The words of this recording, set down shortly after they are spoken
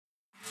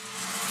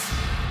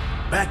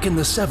Back in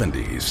the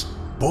 70s,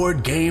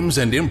 board games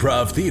and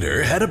improv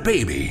theater had a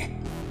baby,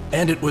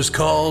 and it was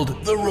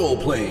called the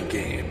role-playing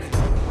game.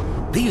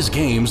 These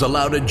games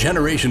allowed a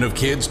generation of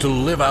kids to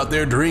live out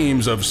their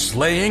dreams of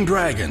slaying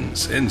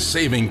dragons and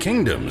saving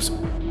kingdoms,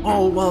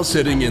 all while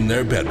sitting in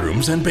their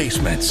bedrooms and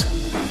basements.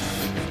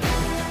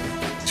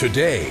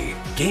 Today,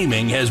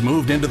 gaming has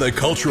moved into the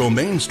cultural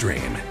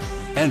mainstream,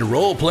 and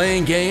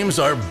role-playing games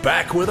are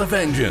back with a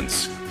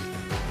vengeance.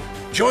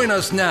 Join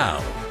us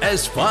now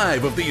as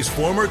 5 of these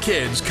former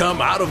kids come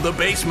out of the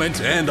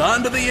basement and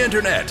onto the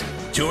internet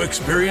to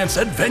experience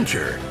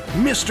adventure,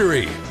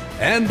 mystery,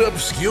 and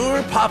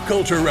obscure pop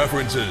culture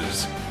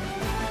references.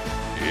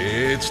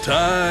 It's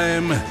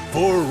time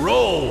for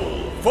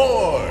Roll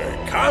for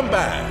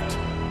Combat!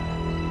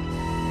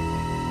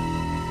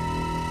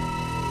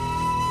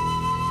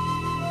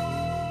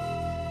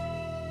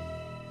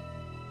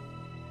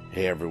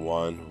 Hey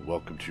everyone,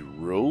 welcome to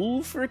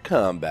Roll for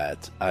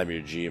Combat. I'm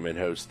your GM and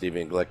host,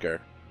 Steven Glicker.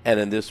 And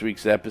in this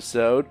week's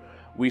episode,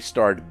 we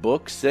start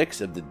Book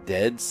 6 of the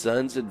Dead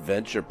Sons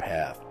Adventure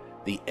Path,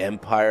 The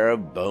Empire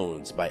of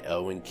Bones by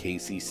Owen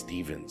Casey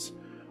Stevens.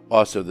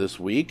 Also this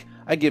week,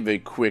 I give a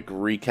quick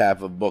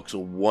recap of books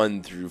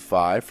 1 through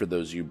 5 for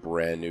those of you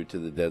brand new to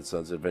the Dead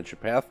Sons Adventure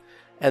Path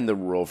and the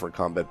Roll for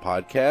Combat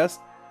podcast.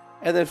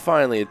 And then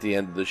finally, at the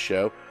end of the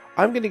show,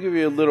 I'm going to give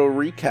you a little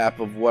recap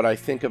of what I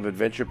think of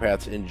adventure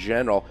paths in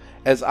general,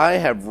 as I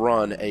have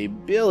run a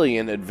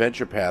billion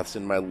adventure paths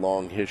in my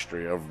long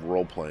history of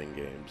role-playing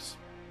games.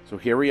 So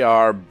here we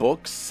are,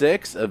 Book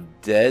 6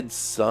 of Dead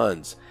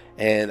Sons,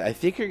 and I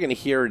think you're going to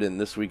hear it in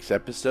this week's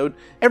episode.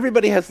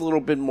 Everybody has a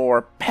little bit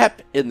more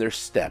pep in their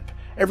step.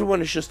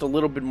 Everyone is just a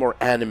little bit more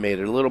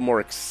animated, a little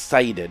more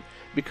excited,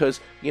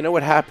 because you know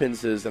what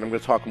happens is, and I'm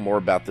going to talk more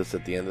about this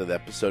at the end of the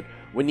episode,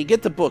 when you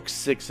get to Book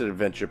 6 of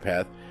Adventure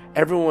Path,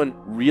 everyone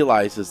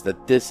realizes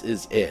that this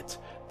is it.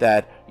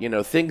 That, you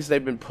know, things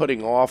they've been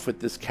putting off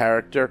with this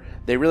character,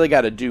 they really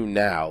got to do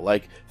now.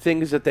 Like,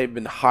 things that they've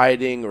been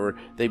hiding or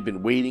they've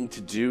been waiting to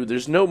do.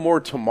 There's no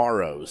more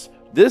tomorrows.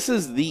 This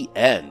is the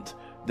end.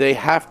 They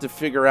have to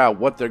figure out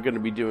what they're going to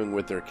be doing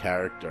with their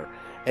character.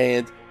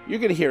 And you're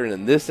going to hear it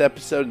in this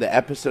episode, the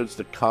episodes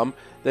to come,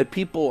 that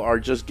people are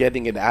just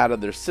getting it out of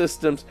their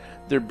systems.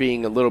 They're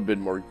being a little bit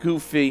more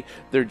goofy.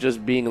 They're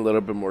just being a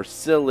little bit more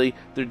silly.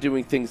 They're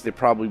doing things they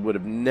probably would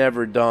have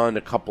never done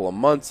a couple of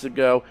months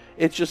ago.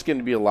 It's just going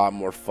to be a lot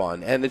more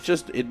fun. And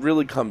it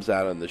really comes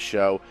out in the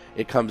show.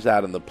 It comes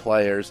out in the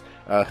players,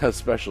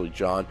 especially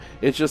John.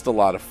 It's just a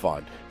lot of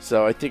fun.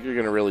 So I think you're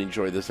going to really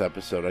enjoy this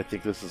episode. I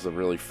think this is a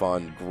really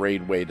fun,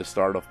 great way to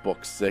start off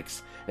Book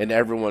 6. And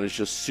everyone is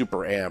just super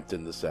amped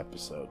in this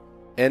episode.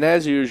 And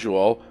as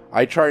usual,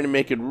 I try to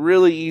make it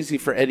really easy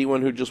for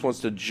anyone who just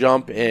wants to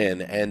jump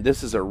in, and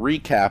this is a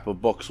recap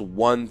of books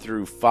 1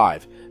 through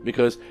 5,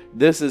 because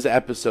this is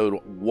episode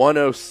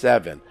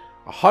 107.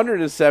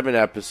 107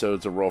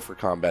 episodes of Roll for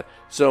Combat,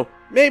 so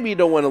maybe you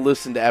don't want to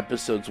listen to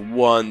episodes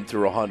 1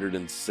 through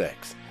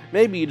 106.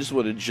 Maybe you just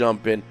want to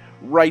jump in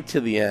right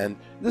to the end.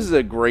 This is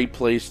a great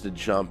place to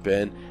jump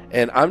in,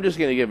 and I'm just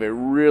going to give a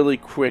really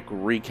quick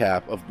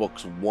recap of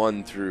books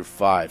 1 through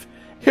 5.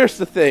 Here's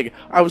the thing,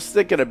 I was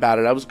thinking about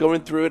it, I was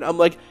going through it, I'm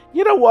like,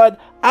 you know what,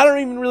 I don't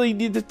even really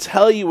need to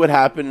tell you what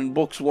happened in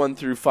books 1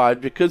 through 5,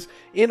 because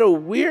in a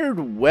weird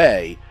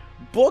way,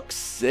 book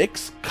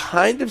 6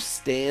 kind of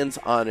stands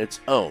on its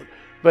own.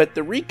 But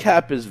the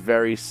recap is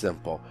very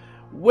simple.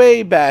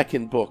 Way back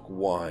in book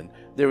 1,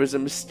 there was a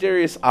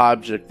mysterious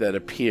object that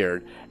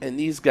appeared, and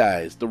these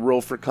guys, the Roll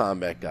for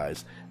Combat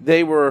guys,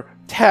 they were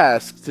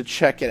tasked to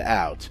check it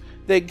out.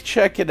 They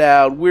check it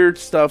out, weird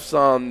stuff's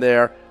on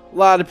there, a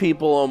lot of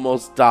people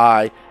almost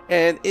die,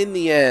 and in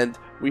the end,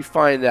 we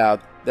find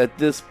out that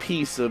this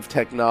piece of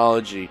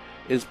technology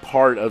is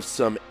part of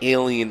some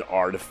alien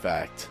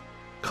artifact.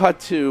 Cut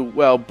to,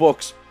 well,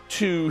 books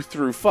 2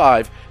 through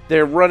 5,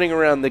 they're running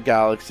around the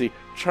galaxy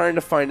trying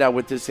to find out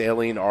what this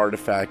alien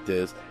artifact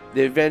is.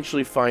 They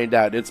eventually find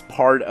out it's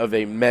part of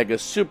a mega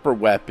super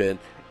weapon,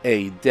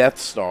 a Death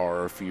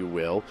Star, if you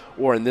will,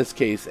 or in this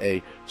case,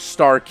 a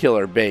Star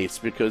Killer base,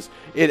 because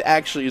it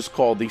actually is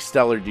called the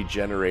Stellar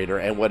Degenerator,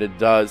 and what it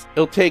does,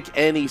 it'll take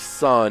any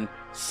sun,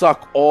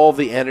 suck all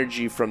the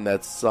energy from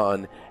that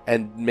sun,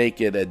 and make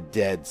it a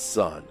dead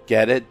sun.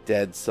 Get it?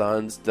 Dead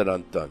suns?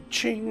 Dun-dun-dun.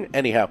 Ching!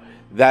 Anyhow,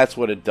 that's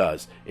what it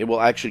does. It will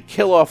actually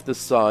kill off the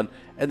sun,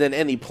 and then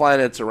any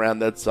planets around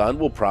that sun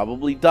will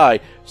probably die.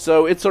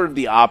 So it's sort of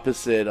the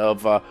opposite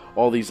of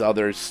all these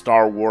other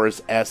Star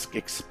Wars-esque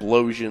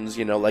explosions,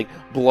 you know, like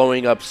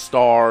blowing up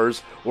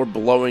stars or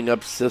blowing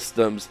up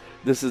systems.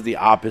 This is the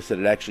opposite.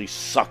 It actually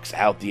sucks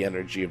out the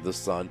energy of the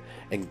sun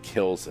and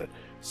kills it.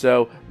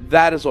 So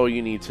that is all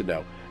you need to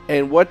know.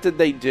 And what did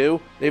they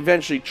do? They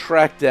eventually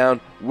tracked down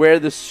where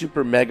the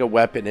super mega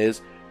weapon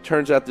is.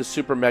 Turns out the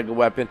super mega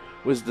weapon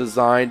was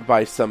designed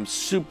by some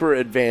super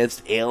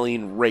advanced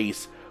alien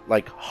race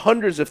like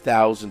hundreds of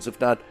thousands, if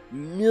not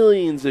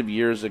millions of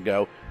years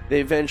ago. They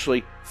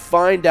eventually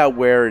find out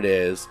where it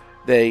is.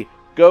 They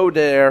go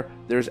there.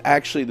 There's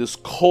actually this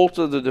cult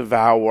of the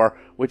Devourer,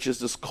 which is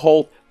this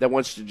cult that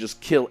wants to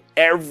just kill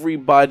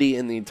everybody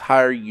in the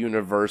entire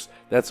universe.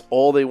 That's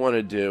all they want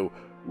to do.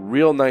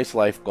 Real nice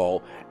life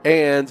goal.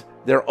 And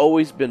they're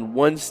always been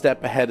one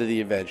step ahead of the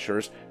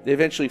adventurers. They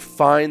eventually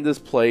find this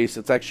place.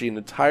 It's actually an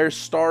entire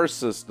star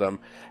system.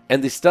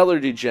 And the stellar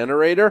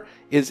degenerator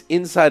is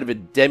inside of a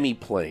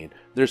demiplane.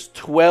 There's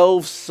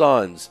 12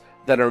 suns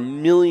that are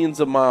millions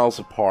of miles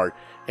apart.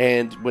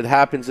 And what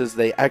happens is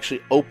they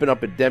actually open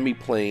up a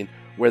demiplane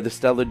where the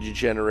stellar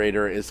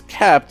degenerator is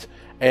kept.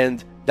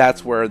 And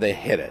that's where they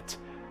hit it.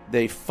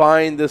 They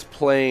find this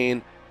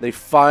plane. They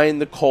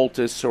find the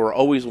cultists who are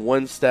always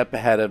one step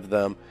ahead of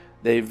them.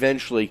 They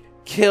eventually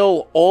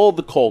kill all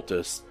the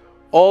cultists.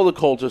 All the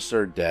cultists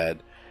are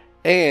dead.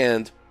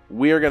 And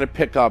we are going to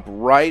pick up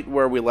right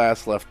where we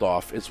last left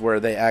off. Is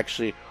where they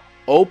actually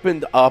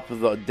opened up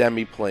the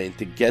demiplane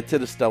to get to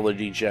the stellar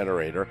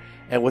degenerator.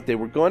 And what they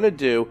were going to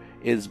do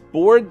is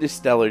board the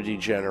stellar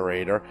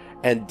degenerator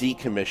and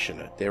decommission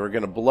it. They were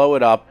going to blow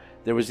it up.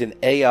 There was an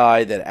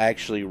AI that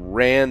actually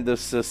ran the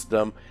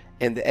system.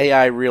 And the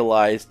AI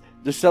realized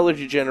the stellar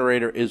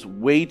degenerator is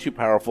way too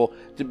powerful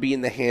to be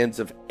in the hands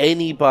of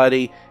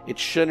anybody. It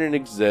shouldn't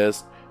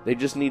exist. They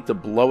just need to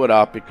blow it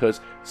up because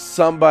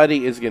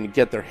somebody is going to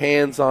get their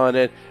hands on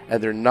it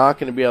and they're not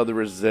going to be able to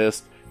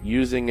resist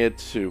using it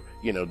to,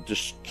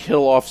 just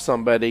kill off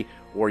somebody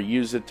or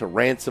use it to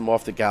ransom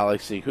off the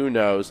galaxy. Who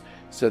knows?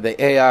 So the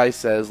AI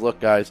says, look,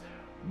 guys,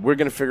 we're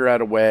going to figure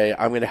out a way.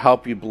 I'm going to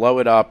help you blow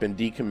it up and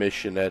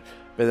decommission it.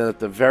 But then at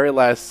the very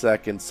last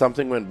second,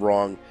 something went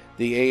wrong.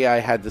 The AI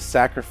had to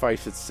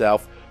sacrifice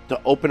itself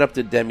to open up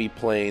the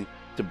demiplane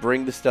to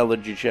bring the stellar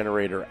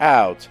degenerator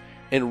out.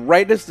 And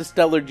right as the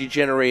stellar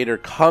degenerator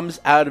comes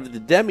out of the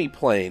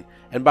demiplane,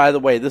 and by the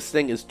way, this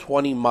thing is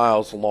 20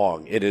 miles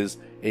long. It is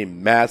a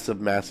massive,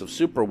 massive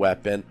super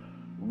weapon.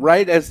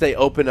 Right as they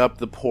open up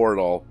the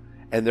portal,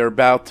 and they're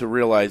about to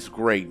realize,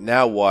 great,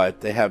 now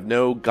what? They have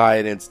no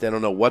guidance. They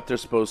don't know what they're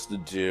supposed to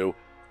do.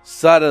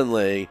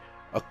 Suddenly,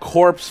 a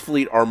corpse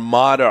fleet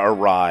armada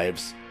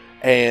arrives.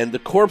 And the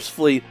corpse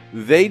fleet,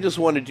 they just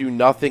want to do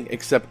nothing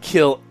except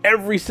kill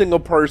every single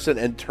person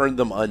and turn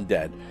them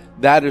undead.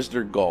 That is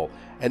their goal.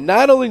 And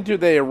not only do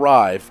they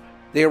arrive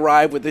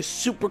with a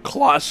super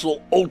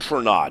colossal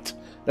Ultranaut.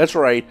 That's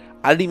right,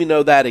 I didn't even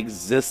know that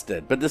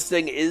existed. But this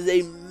thing is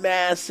a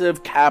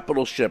massive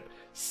capital ship,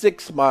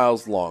 6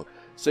 miles long.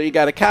 So you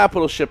got a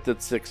capital ship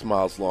that's 6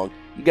 miles long.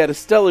 You got a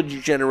stellar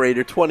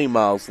degenerator 20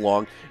 miles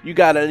long. You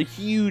got a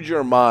huge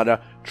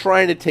armada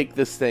trying to take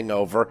this thing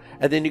over.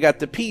 And then you got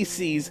the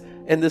PCs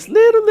and this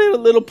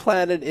little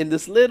planet in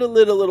this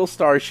little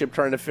starship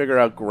trying to figure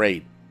out,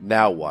 great,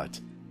 now what?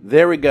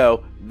 There we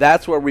go.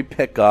 That's where we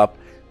pick up.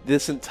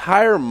 This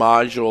entire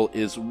module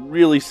is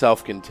really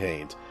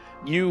self-contained.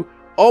 You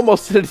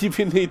almost didn't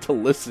even need to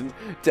listen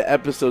to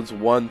episodes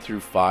 1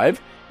 through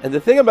 5. And the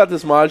thing about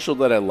this module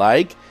that I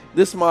like,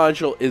 this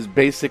module is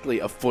basically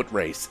a foot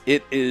race.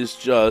 It is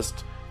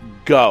just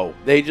go.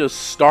 They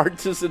just start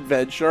this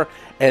adventure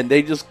and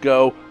they just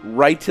go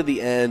right to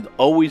the end,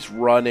 always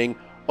running,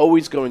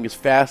 always going as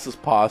fast as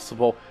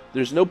possible.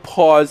 There's no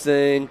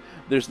pausing.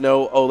 There's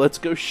no, let's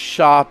go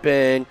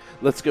shopping.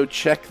 Let's go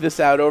check this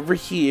out over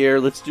here.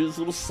 Let's do this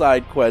little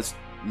side quest.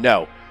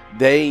 No,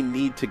 they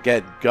need to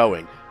get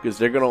going because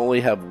they're going to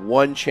only have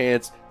one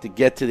chance to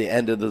get to the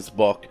end of this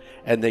book,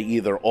 and they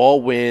either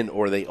all win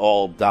or they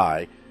all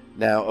die.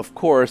 Now, of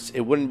course, it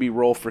wouldn't be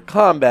Roll for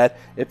Combat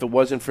if it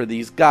wasn't for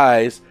these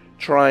guys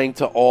trying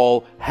to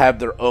all have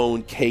their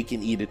own cake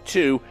and eat it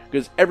too,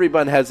 because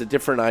everyone has a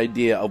different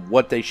idea of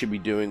what they should be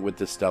doing with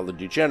the stellar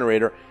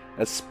degenerator,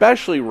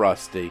 especially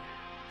Rusty.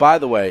 By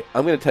the way,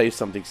 I'm going to tell you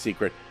something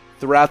secret.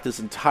 Throughout this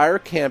entire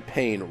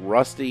campaign,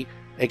 Rusty,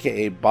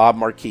 aka Bob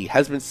Marquis,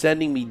 has been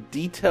sending me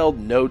detailed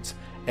notes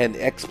and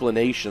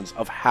explanations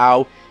of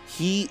how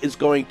he is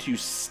going to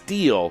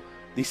steal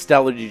the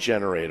stellar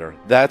degenerator.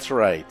 That's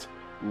right.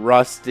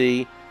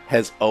 Rusty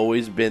has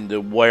always been the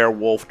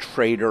werewolf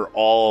traitor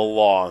all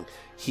along.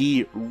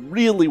 He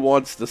really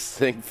wants this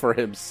thing for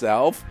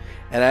himself,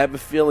 and I have a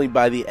feeling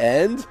by the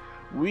end,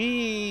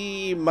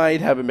 we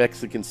might have a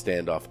Mexican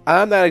standoff.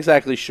 I'm not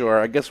exactly sure.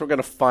 I guess we're going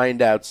to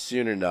find out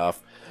soon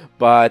enough.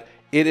 But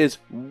it is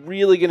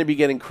really going to be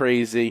getting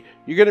crazy.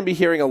 You're going to be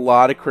hearing a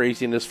lot of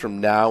craziness from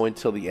now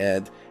until the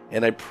end.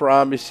 And I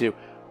promise you,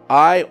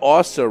 I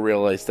also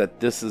realized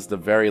that this is the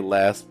very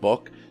last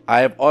book.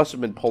 I have also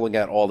been pulling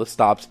out all the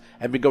stops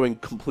and been going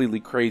completely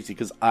crazy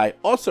because I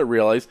also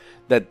realized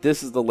that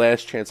this is the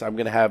last chance I'm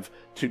going to have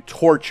to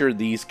torture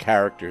these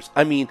characters.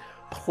 I mean,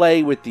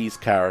 play with these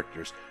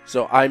characters.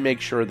 So I make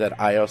sure that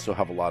I also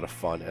have a lot of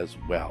fun as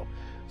well.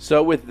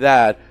 So with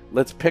that,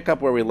 let's pick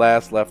up where we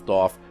last left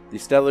off. The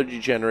stellar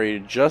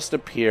degenerator just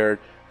appeared.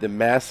 The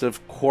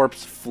massive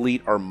corpse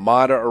fleet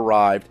armada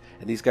arrived.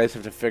 And these guys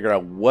have to figure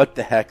out what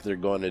the heck they're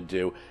going to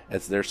do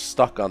as they're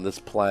stuck on this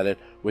planet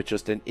with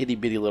just an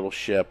itty-bitty little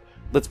ship.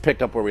 Let's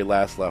pick up where we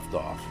last left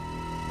off.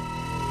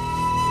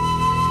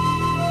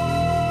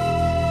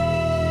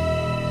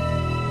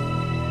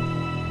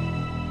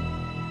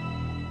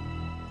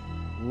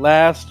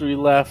 Last we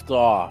left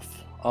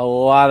off, a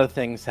lot of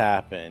things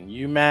happen.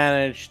 You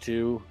managed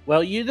to,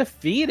 you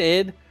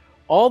defeated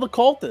all the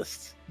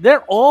cultists.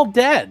 They're all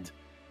dead.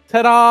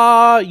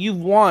 Ta-da!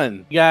 You've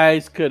won. You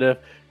guys could have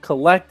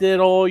collected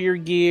all your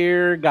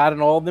gear,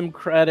 gotten all them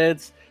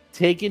credits,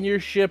 taken your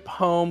ship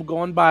home,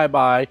 going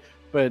bye-bye.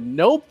 But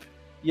nope,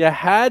 you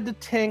had to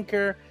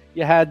tinker.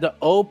 You had to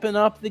open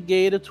up the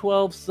Gate of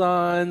 12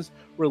 Suns,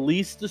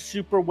 release the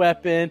super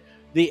weapon.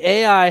 The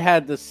AI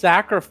had to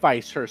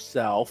sacrifice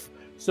herself.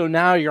 So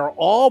now you're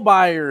all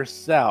by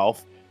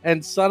yourself.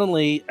 And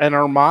suddenly an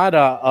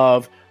armada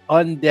of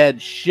undead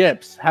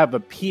ships have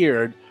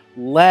appeared,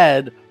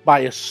 led by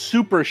a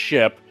super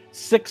ship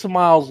 6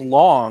 miles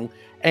long,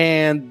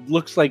 and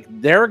looks like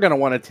they're going to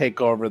want to take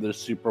over the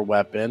super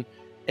weapon.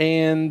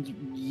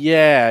 And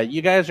yeah,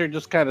 you guys are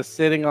just kind of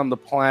sitting on the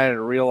planet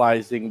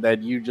realizing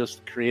that you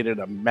just created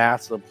a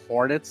massive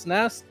hornet's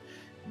nest.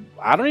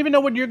 I don't even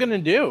know what you're going to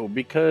do,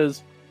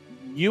 because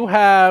you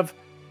have,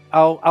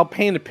 I'll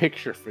paint a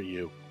picture for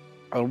you.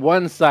 On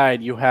one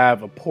side, you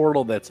have a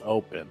portal that's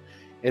open.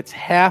 It's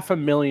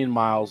 500,000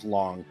 miles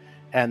long,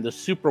 and the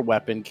super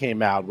weapon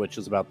came out, which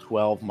is about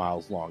 12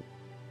 miles long.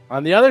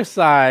 On the other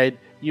side,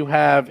 you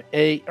have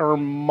a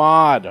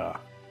armada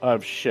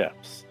of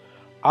ships.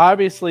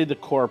 Obviously, the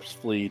Corpse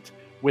Fleet,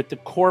 with the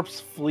Corpse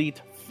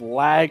Fleet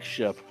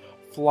flagship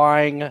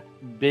flying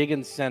big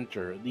and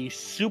center, the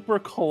super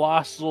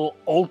colossal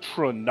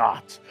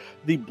Ultranaut,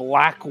 the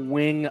Black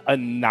Wing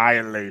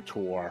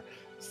Annihilator.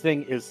 This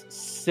thing is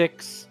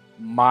 6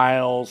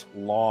 miles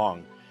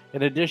long.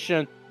 In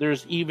addition,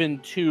 there's even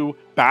 2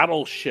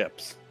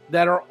 battleships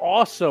that are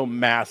also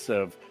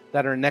massive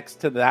that are next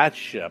to that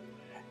ship.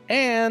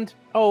 And,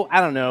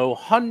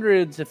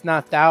 hundreds, if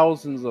not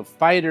thousands of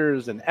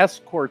fighters and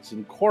escorts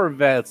and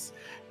corvettes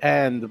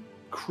and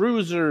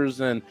cruisers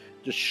and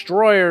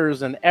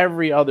destroyers and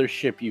every other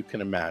ship you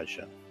can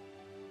imagine.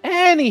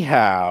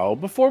 Anyhow,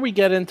 before we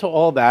get into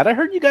all that, I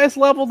heard you guys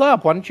leveled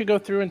up. Why don't you go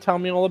through and tell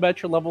me all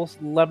about your level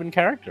 11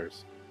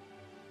 characters?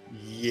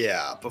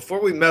 Yeah,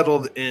 before we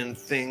meddled in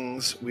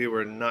things we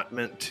were not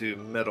meant to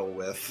meddle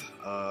with,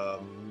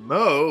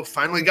 Mo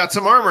finally got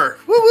some armor.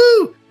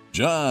 Woo-woo!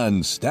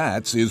 John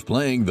Stats is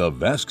playing the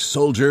Vesk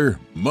soldier,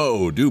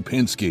 Mo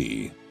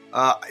Dupinsky.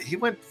 He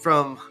went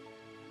from,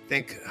 I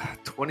think,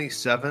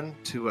 27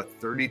 to a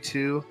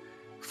 32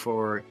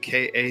 for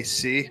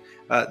KAC.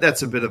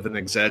 That's a bit of an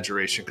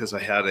exaggeration because I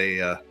had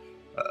a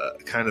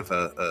kind of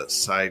a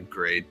side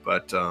grade,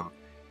 but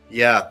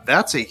yeah,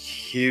 that's a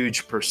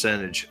huge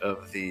percentage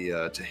of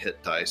the to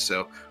hit dice.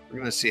 So we're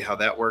going to see how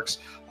that works.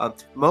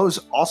 Mo's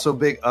also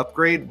big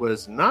upgrade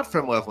was not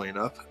from leveling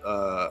up.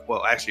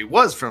 Actually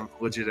was from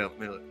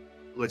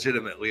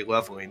legitimately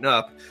leveling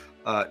up,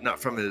 not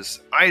from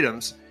his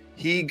items.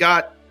 He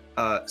got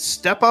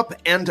step up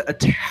and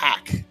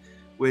attack,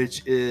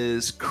 which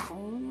is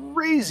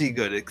crazy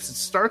good. It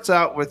starts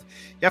out with,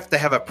 you have to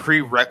have a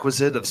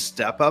prerequisite of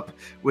step up,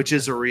 which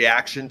is a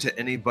reaction to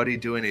anybody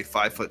doing a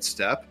 5-foot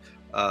step.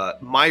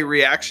 My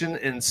reaction,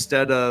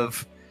 instead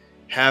of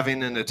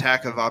having an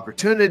attack of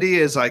opportunity,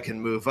 is I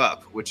can move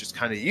up, which is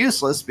kind of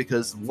useless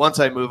because once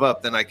I move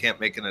up, then I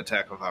can't make an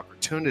attack of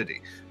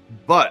opportunity.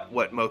 But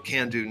what Mo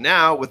can do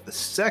now with the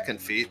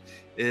second feat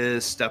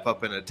is step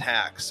up and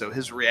attack. So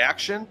his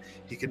reaction,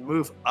 he can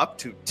move up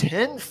to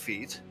 10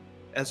 feet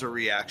as a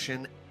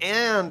reaction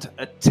and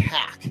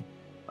attack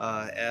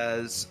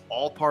as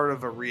all part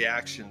of a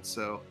reaction.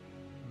 So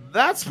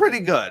that's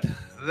pretty good.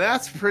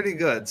 That's pretty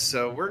good.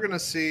 So we're going to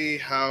see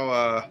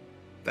how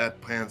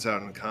that plans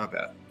out in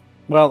combat.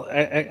 Well,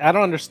 I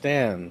don't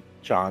understand,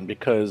 John,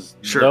 because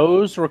Sure.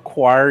 those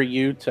require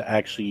you to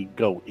actually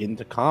go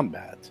into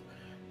combat.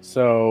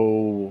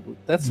 So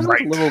that sounds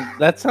Right.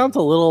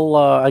 a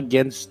little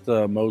against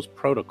Mo's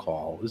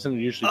protocol. Isn't it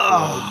usually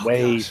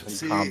away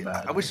from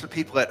combat? I wish the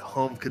people at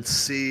home could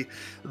see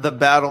the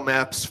battle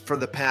maps for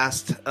the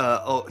past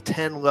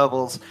 10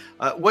 levels.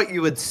 What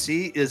you would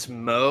see is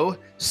Mo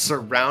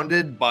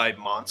surrounded by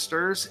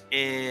monsters,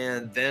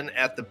 and then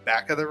at the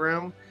back of the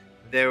room,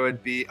 there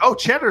would be... Oh,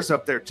 Cheddar's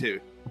up there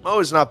too. Mo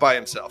is not by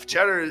himself.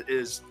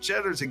 Cheddar's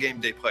a game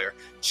day player.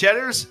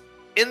 Cheddar's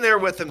in there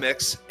with the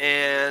mix,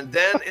 and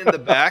then in the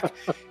back,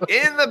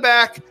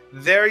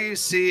 there you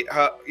see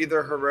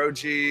either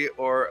Hiroji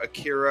or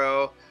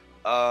Akiro.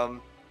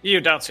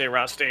 You don't see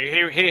Rusty.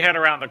 He hid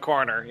around the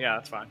corner. Yeah,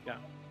 that's fine. Yeah.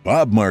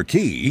 Bob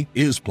Marquis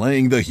is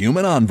playing the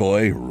human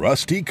envoy,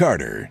 Rusty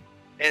Carter.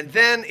 And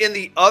then in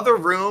the other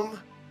room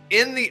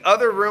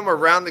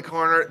around the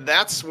corner,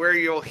 that's where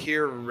you'll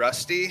hear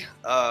Rusty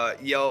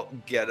yell,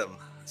 "Get him!"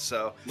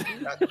 So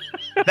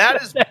that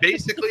is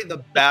basically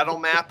the battle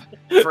map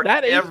for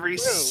every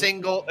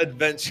single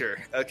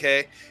adventure.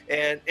 Okay,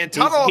 and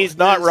Tunnel, he's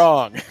not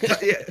wrong.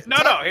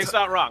 No, he's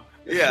not wrong.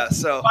 Yeah.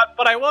 So,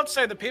 but I will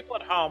say the people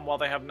at home, while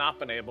they have not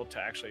been able to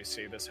actually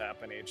see this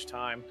happen each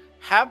time,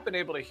 have been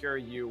able to hear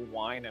you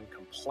whine and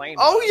complain.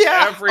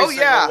 Every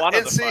single one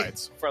and of the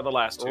fights for the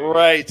last 2 years.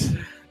 Right.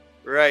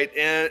 Right,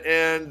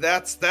 and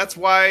that's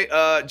why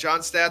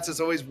John Stats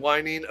is always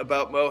whining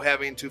about Mo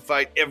having to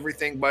fight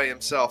everything by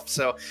himself.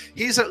 So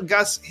he's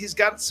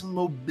got some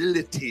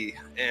mobility,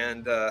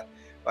 and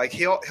like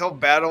he'll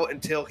battle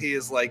until he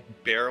is like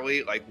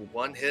barely like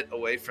one hit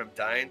away from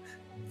dying.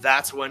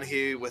 That's when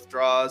he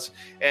withdraws,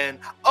 and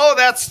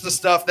that's the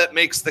stuff that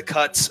makes the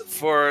cuts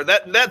for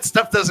that. That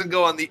stuff doesn't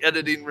go on the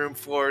editing room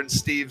floor in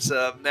Steve's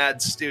mad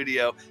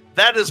studio.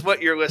 That is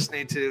what you're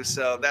listening to,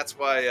 so that's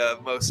why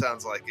Mo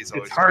sounds like he's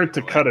always. It's hard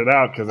to cut it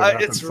out because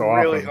it's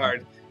really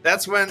hard.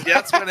 That's when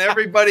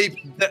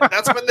everybody.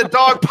 That's when the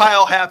dog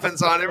pile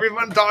happens on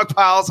everyone. Dog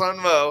piles on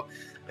Mo,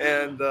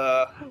 and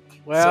so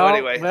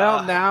anyway.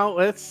 Now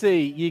let's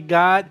see. You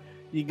got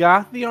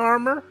the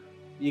armor,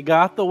 you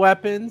got the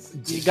weapons,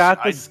 you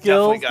got the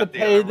skills to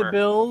pay the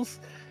bills.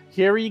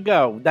 Here you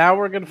go. Now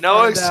we're gonna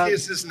no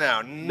excuses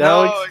now.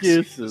 No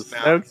excuses.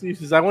 No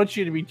excuses. I want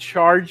you to be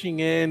charging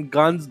in,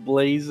 guns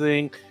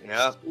blazing,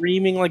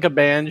 screaming like a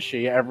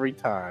banshee every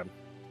time.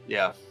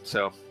 Yeah.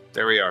 So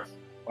there we are.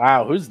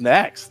 Wow. Who's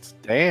next?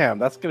 Damn,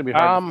 that's gonna be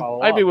hard to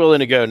follow I'd be willing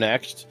to go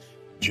next.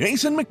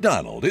 Jason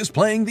McDonald is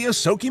playing the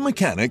Ahsoka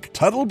mechanic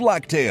Tuttle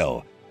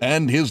Blacktail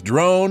and his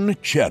drone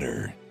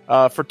Cheddar.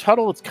 For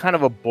Tuttle, it's kind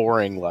of a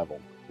boring level.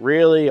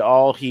 Really,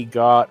 all he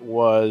got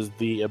was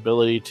the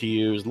ability to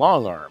use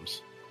long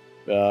arms.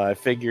 I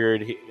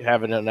figured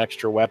having an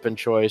extra weapon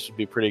choice would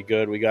be pretty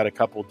good. We got a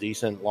couple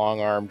decent long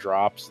arm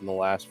drops in the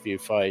last few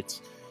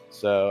fights,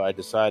 so I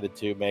decided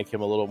to make him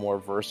a little more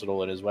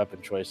versatile in his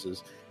weapon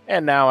choices.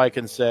 And now I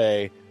can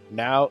say,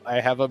 now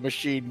I have a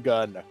machine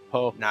gun.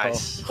 Ho,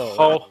 nice. Ho, ho.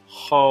 Ho,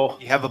 ho.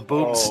 You have a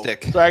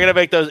boomstick. So I'm going to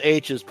make those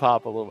H's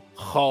pop a little.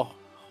 Ho,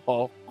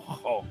 ho,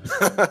 ho.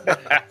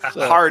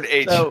 Hard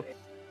H. So,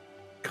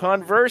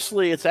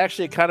 conversely, it's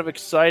actually a kind of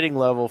exciting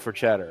level for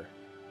Cheddar.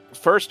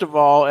 First of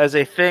all, as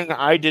a thing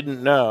I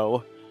didn't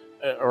know,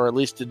 or at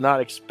least did not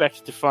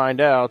expect to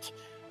find out,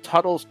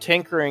 Tuttle's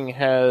tinkering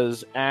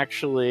has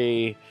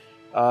actually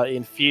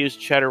infused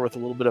Cheddar with a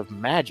little bit of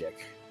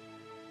magic.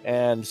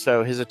 And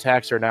so his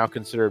attacks are now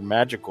considered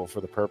magical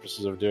for the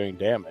purposes of doing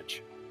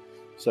damage.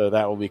 So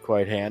that will be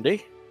quite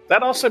handy.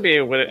 That'd also be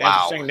an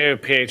interesting new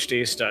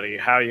PhD study,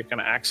 how you can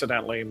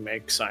accidentally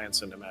make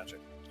science into magic.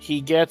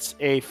 He gets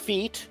a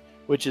feat,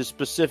 which is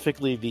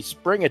specifically the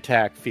spring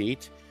attack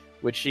feat,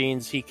 which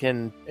means he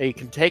can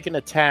take an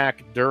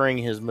attack during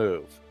his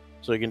move.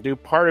 So he can do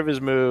part of his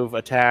move,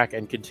 attack,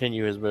 and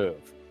continue his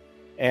move.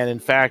 And in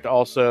fact,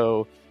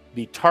 also,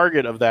 the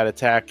target of that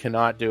attack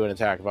cannot do an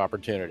attack of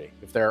opportunity.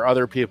 If there are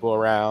other people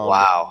around,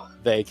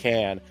 they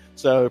can.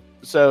 So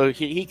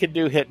he can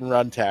do hit and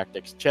run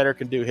tactics. Cheddar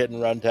can do hit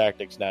and run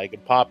tactics now. He can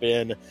pop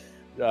in,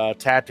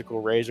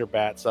 tactical razor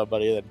bat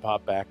somebody, then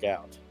pop back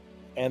out.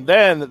 And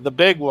then the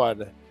big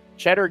one,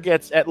 Cheddar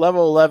gets, at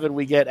level 11,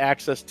 we get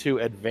access to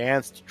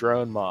advanced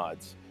drone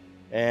mods.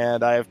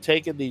 And I have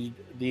taken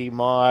the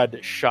mod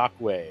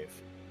Shockwave.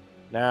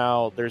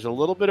 Now, there's a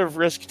little bit of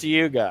risk to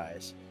you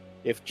guys.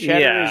 If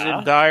Cheddar is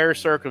in dire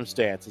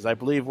circumstances, I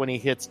believe when he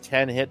hits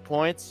 10 hit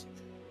points,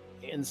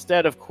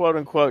 instead of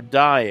quote-unquote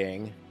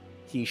dying,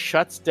 he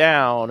shuts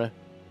down,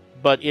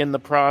 but in the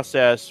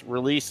process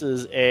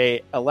releases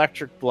a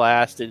electric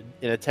blast in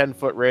a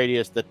 10-foot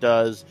radius that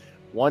does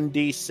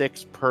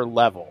 1d6 per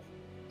level.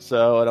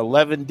 So an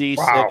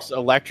 11d6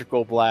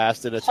 electrical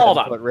blast in a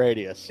 10-foot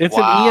radius. It's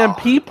an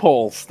EMP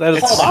pulse. That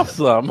is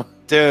awesome.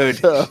 Dude.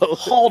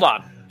 Hold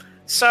on.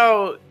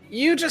 So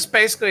you just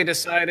basically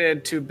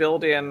decided to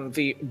build in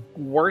the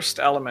worst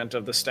element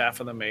of the Staff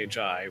of the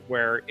Magi,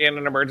 where in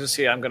an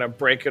emergency I'm going to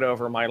break it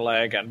over my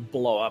leg and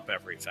blow up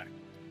everything.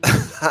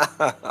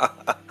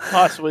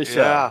 Possibly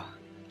so. Yeah.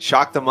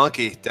 Shock the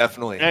monkey,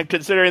 definitely. And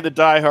considering the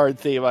Die Hard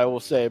theme, I will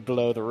say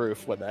blow the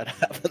roof when that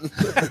happens.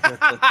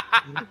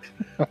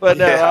 But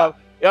no,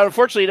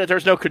 unfortunately,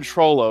 there's no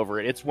control over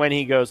it. It's when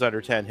he goes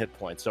under 10 hit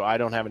points, so I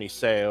don't have any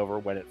say over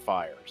when it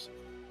fires.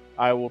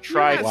 I will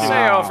try to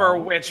say over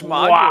which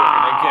mod you were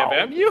going to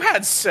give him. You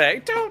had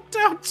say.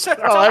 Don't say.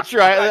 Oh, that's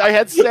right. I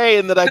had say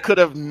in that I could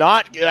have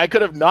not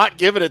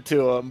given it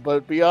to him,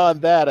 but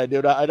beyond that, I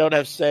don't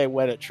have say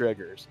when it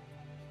triggers.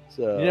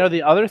 So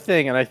the other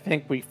thing, and I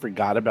think we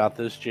forgot about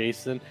this,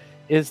 Jason,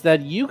 is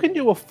that you can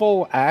do a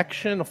full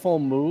action, a full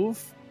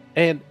move,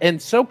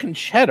 and so can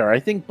Cheddar. I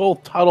think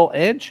both Tuttle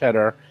and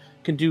Cheddar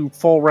can do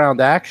full round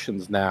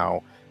actions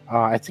now.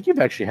 I think you've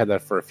actually had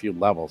that for a few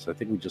levels. I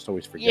think we just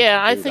always forget.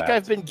 Yeah, I think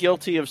I've been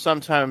guilty of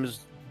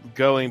sometimes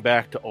going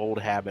back to old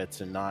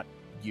habits and not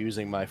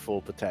using my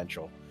full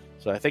potential.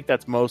 So I think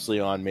that's mostly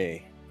on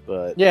me.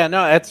 But yeah,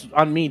 no, that's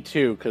on me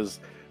too, because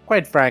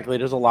quite frankly,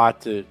 there's a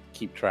lot to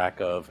keep track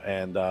of.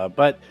 And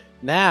but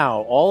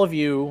now, all of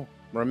you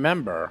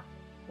remember,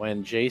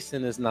 when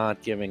Jason is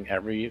not giving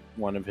every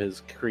one of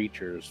his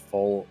creatures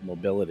full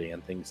mobility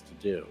and things to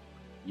do,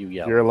 you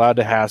yell. You're allowed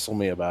to hassle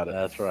me about it.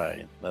 That's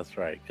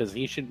right. Because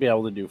he should be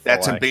able to do full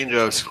That's a action.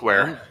 bingo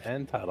square.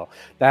 And Tuttle.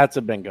 That's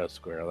a bingo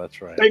square.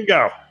 That's right.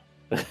 Bingo.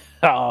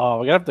 Oh, we're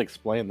going to have to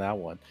explain that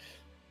one.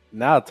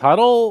 Now,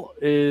 Tuttle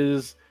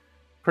is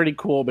pretty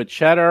cool, but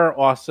Cheddar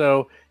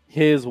also,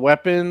 his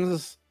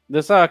weapons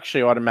This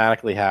actually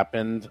automatically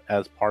happened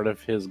as part of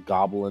his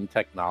goblin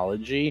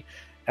technology.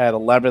 At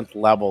 11th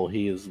level,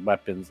 his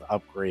weapons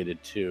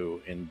upgraded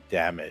to in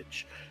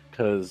damage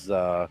because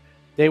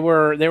they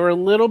were a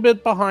little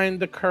bit behind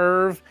the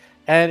curve.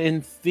 And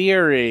in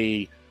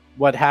theory,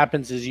 what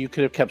happens is you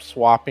could have kept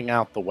swapping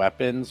out the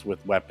weapons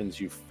with weapons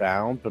you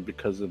found, but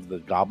because of the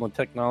goblin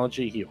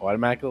technology, he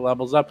automatically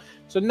levels up.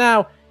 So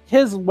now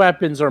his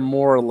weapons are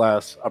more or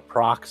less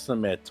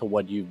approximate to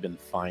what you've been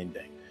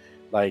finding,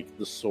 like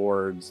the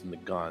swords and the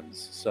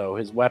guns. So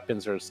his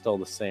weapons are still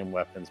the same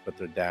weapons, but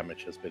their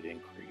damage has been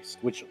increased,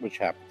 which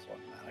happens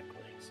automatically.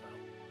 So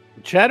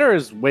Cheddar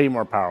is way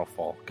more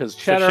powerful because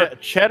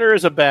Cheddar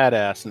is a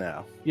badass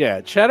now.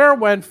 Yeah, Cheddar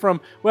went from,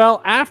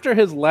 well, after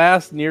his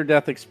last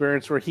near-death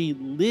experience where he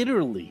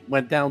literally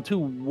went down to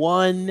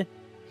 1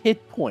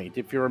 hit point,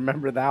 if you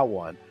remember that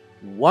one.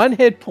 1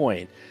 hit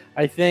point.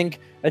 I think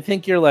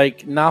you're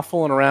like not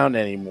fooling around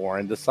anymore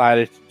and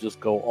decided to just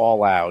go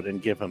all out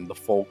and give him the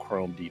full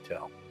chrome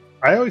detail.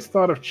 I always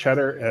thought of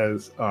Cheddar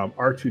as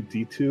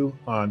R2-D2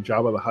 on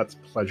Jabba the Hutt's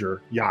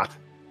pleasure yacht.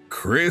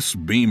 Chris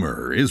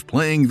Beamer is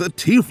playing the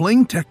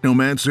Tiefling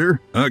Technomancer,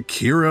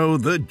 Akiro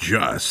the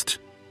Just.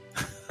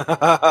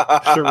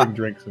 Serving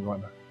drinks and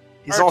whatnot.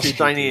 He's all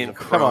shiny and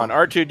Come on,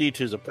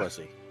 R2-D2's a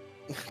pussy.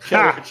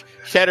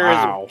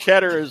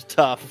 Cheddar is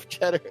tough.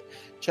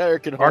 Cheddar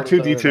can hold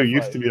R2-D2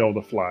 used to be able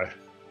to fly.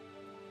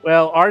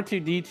 Well,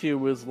 R2-D2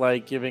 was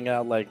like giving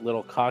out like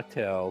little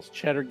cocktails.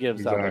 Cheddar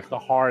gives out like the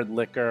hard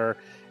liquor,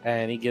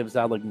 and he gives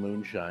out like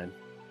moonshine.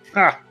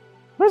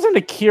 Where's an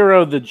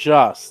Akiro the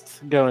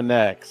Just going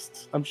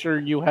next? I'm sure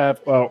you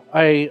have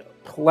a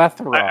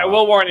plethora. I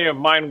will warn you,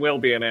 mine will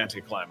be an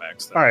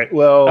anticlimax. Though. All right.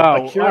 Well,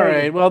 Akiro, all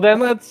right. Well, then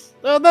let's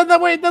then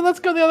let's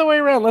go the other way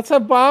around. Let's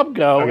have Bob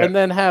go, and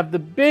then have the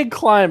big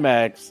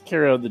climax,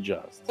 Akiro the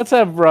Just. Let's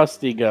have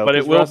Rusty go, but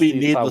it will Rusty's be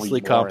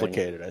needlessly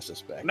complicated, I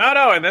suspect.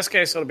 No. In this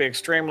case, it'll be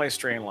extremely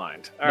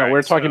streamlined.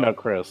 We're talking about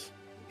Chris.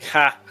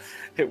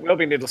 It will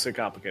be needlessly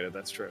complicated.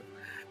 That's true.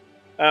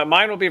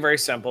 Mine will be very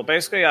simple.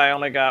 Basically, I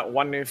only got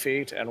 1 new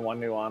feat and 1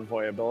 new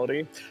envoy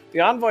ability. The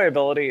envoy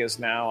ability is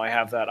now I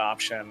have that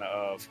option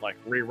of like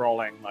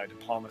re-rolling my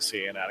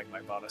diplomacy and adding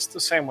my bonus the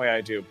same way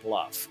I do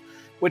bluff,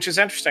 which is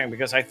interesting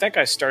because I think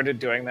I started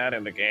doing that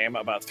in the game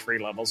about 3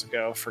 levels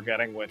ago,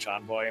 forgetting which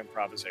envoy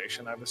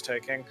improvisation I was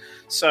taking.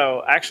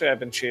 So actually, I've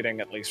been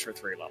cheating at least for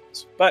 3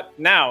 levels. But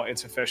now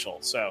it's official,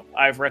 so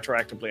I've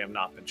retroactively have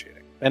not been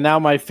cheating. And now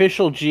my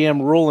official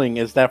GM ruling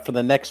is that for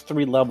the next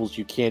 3 levels,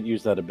 you can't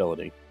use that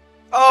ability.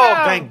 Oh,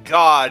 thank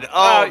God.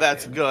 Oh,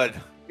 that's good.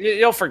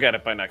 You'll forget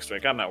it by next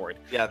week. I'm not worried.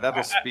 Yeah,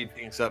 that'll speed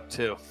things up,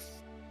 too.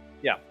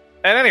 Yeah.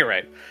 At any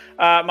rate,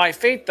 my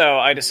fate, though,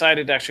 I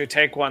decided to actually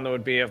take one that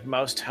would be of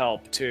most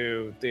help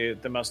to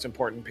the most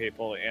important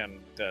people in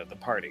the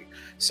party.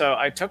 So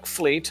I took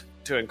Fleet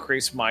to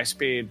increase my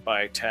speed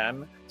by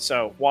 10.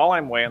 So while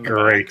I'm way in the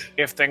back,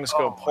 if things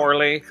go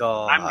poorly,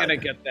 I'm going to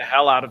get the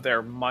hell out of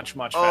there much,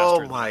 much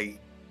faster. Oh, my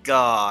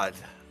God.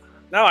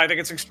 No, I think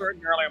it's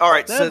extraordinarily important. All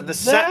right,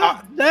 so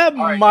that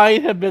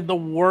might have been the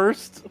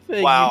worst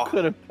thing you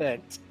could have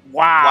picked.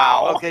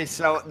 Wow. Okay,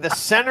 so the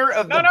center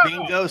of the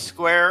bingo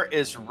square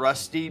is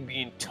Rusty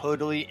being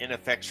totally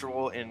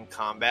ineffectual in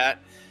combat.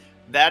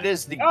 That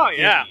is the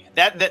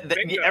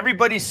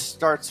everybody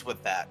starts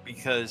with that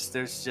because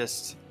there's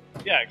just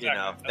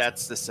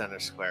that's the center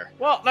square.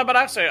 Well, no, but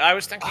actually, I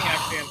was thinking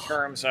actually in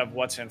terms of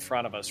what's in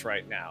front of us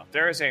right now.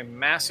 There is a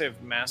massive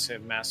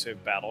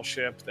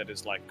battleship that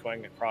is like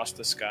going across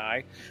the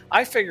sky.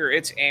 I figure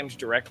it's aimed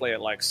directly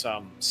at like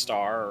some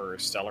star or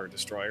stellar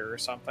destroyer or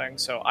something.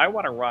 So I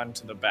want to run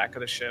to the back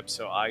of the ship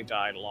so I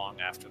die long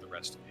after the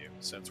rest of you,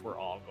 since we're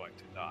all going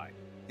to die.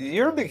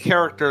 You're the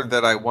character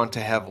that I want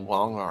to have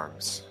long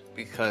arms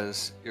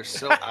because you're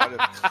so out of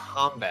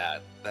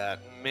combat that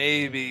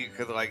maybe you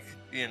could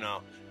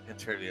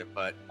contribute,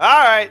 but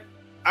all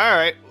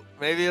right,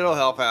 maybe it'll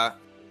help out.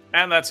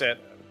 And that's it.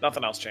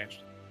 Nothing else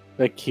changed.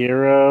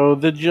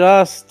 Akiro the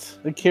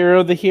Just,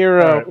 Akiro the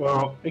Hero, right,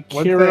 well,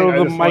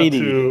 Akiro the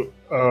Mighty.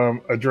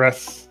 Want to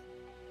address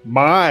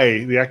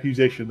the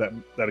accusation that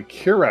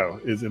Akiro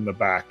is in the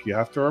back. You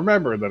have to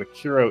remember that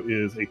Akiro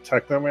is a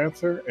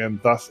technomancer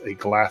and thus a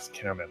glass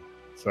cannon.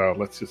 So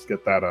let's just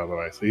get that out of the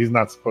way. So he's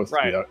not supposed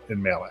to be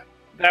in melee.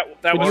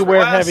 But you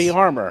wear heavy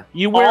armor.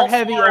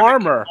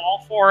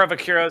 All 4 of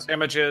Akiro's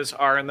images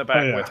are in the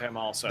back with him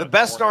also. The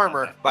best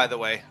armor, by the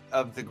way,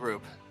 of the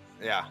group.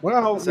 Yeah.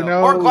 Well,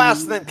 more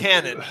glass than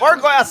cannon. More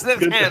glass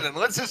than cannon.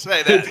 Let's just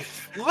say that.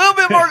 A little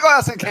bit more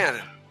glass than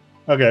cannon.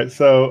 Okay,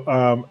 so,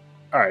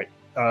 all right.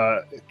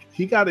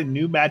 He got a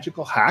new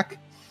magical hack,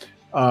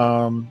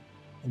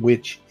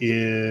 which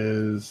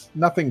is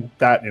nothing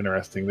that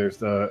interesting.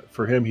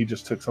 For him, he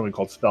just took something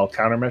called spell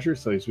countermeasure,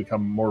 so he's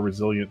become more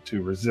resilient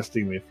to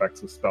resisting the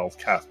effects of spells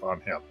cast on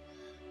him.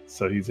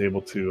 So he's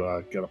able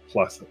to get a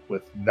plus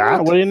with that.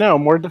 Oh, what do you know?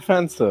 More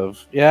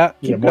defensive. Yeah,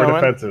 more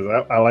defenses.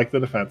 I like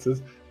the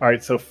defenses. All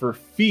right, so for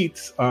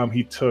feats,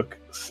 he took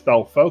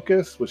spell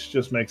focus, which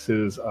just makes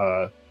his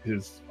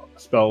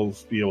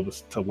spells be able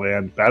to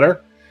land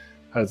better.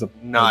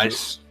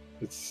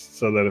 It's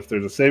so that if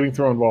there's a saving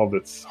throw involved,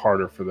 it's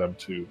harder for them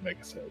to make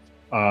a save.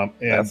 And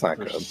That's not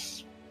for good.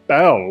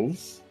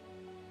 spells,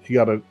 he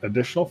got an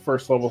additional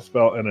first level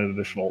spell and an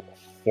additional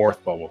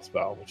fourth level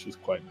spell, which is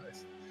quite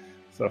nice.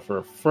 So for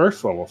a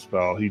first level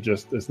spell,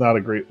 it's not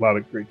a lot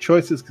of great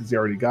choices because he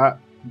already got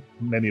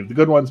many of the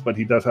good ones, but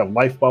he does have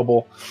Life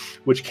Bubble,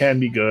 which can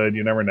be good.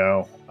 You never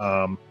know.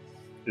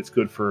 It's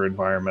good for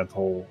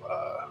environmental.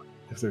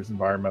 If there's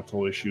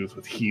environmental issues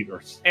with heat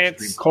or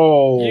extreme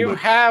cold. You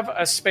have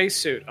a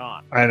spacesuit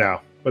on. I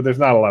know, but there's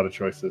not a lot of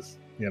choices,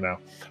 you know.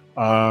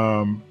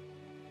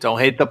 Don't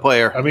hate the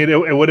player. I mean,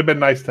 it would have been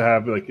nice to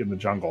have like in the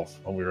jungles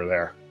when we were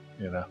there,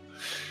 you know.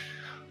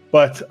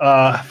 But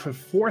for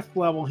fourth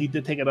level, he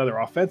did take another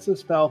offensive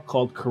spell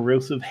called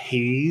Corrosive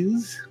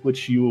Haze,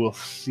 which you will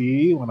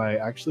see when I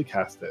actually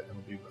cast it.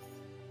 It'll be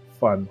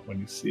fun when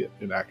you see it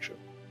in action.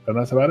 And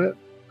that's about it.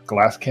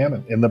 Glass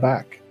cannon in the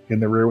back, in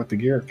the rear with the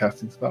gear,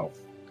 casting spells.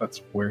 That's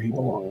where he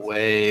belongs.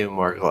 Way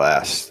more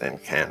glass than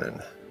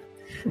cannon.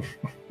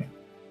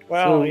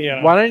 Well,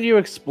 So why don't you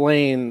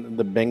explain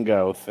the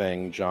bingo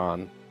thing,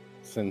 John?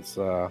 Since,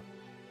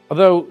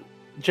 although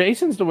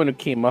Jason's the one who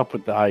came up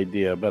with the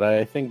idea, but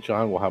I think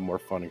John will have more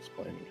fun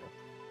explaining it.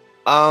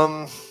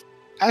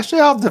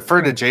 Actually, I'll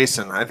defer to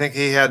Jason. I think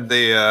he had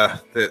the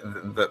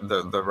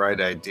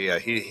right idea.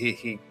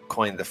 He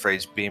coined the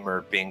phrase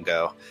 "Beamer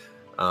Bingo."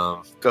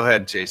 Go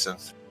ahead, Jason.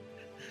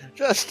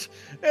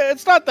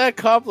 It's not that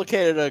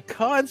complicated a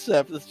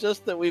concept. It's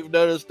just that we've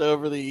noticed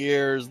over the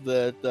years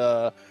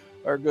that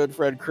our good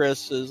friend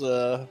Chris is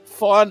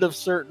fond of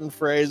certain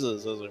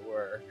phrases, as it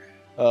were.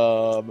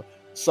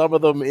 Some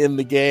of them in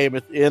the game,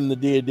 in the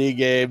D&D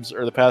games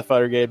or the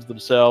Pathfinder games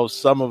themselves,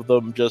 some of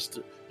them just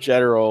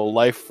general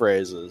life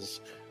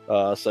phrases,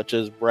 such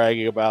as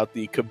bragging about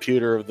the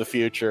computer of the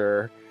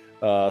future.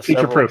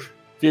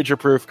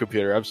 Future-proof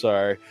computer, I'm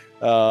sorry.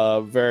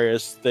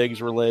 Various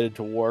things related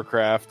to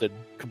Warcraft and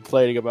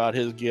complaining about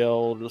his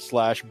guild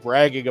 /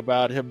 bragging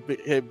about him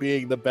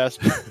being the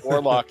best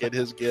warlock in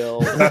his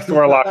guild. Best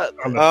warlock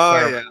on the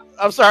server. Yeah.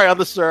 I'm sorry, on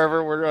the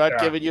server. We're not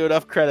giving you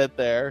enough credit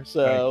there.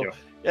 So,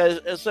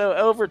 so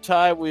over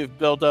time, we've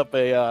built up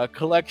a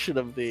collection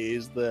of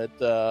these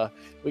that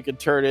we can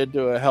turn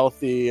into a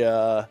healthy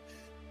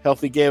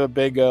game of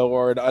bingo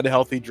or an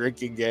unhealthy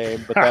drinking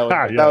game. But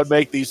that would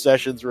make these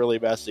sessions really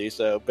messy.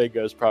 So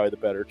bingo is probably the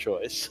better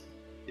choice.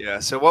 Yeah,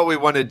 so what we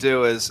want to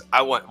do is,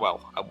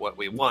 what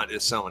we want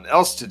is someone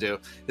else to do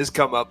is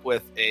come up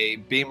with a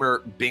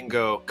Beamer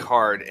Bingo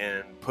card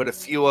and put a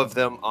few of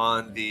them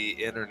on the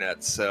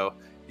internet so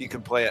you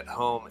can play at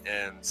home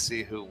and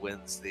see who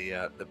wins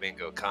the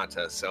bingo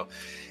contest. So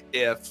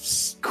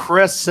if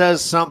Chris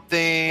says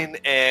something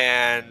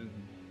and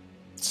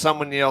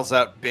someone yells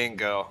out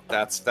bingo,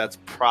 that's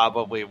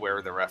probably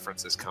where the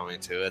reference is coming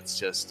to. It's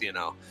just,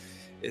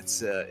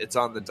 it's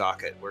on the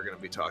docket. We're going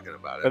to be talking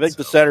about it. I think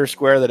the center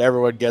square that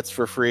everyone gets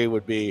for free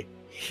would be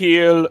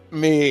heal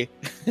me.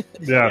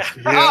 Yes.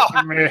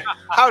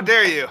 How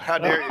dare you? How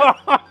dare you?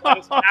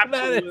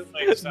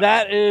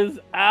 That is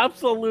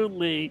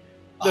absolutely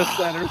the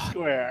center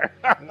square.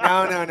 No.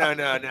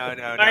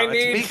 I It's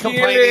need me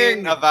complaining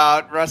healing.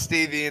 about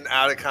Rusty being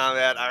out of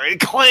combat. I already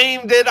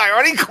claimed it. I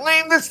already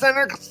claimed the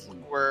center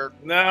square.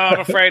 No, I'm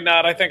afraid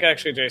not. I think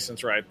actually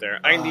Jason's right there.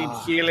 I need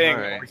healing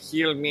all right. or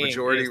heal me.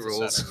 Majority is the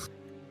rules. center.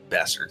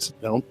 Bastards.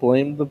 Don't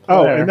blame the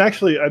Oh, player. and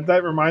actually,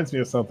 that reminds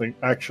me of something.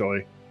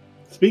 Actually,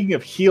 speaking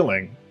of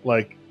healing,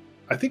 I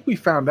think we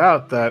found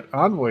out that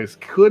envoys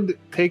could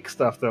take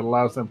stuff that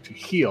allows them to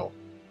heal.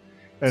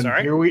 And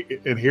Sorry?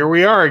 here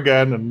we are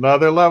again,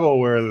 another level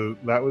where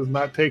that was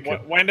not taken.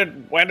 When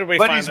did we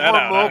But find he's that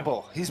more out?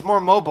 mobile. He's more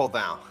mobile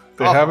now.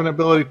 They have an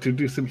ability to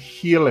do some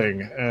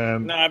healing,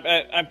 and No,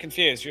 I'm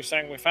confused. You're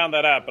saying we found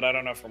that out, but I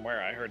don't know from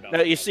where. I heard Now,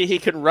 nothing. you see, he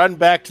can run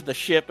back to the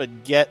ship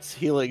and get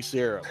healing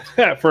serum.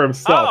 for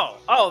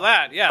himself. Oh,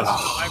 that, yes.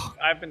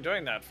 I've been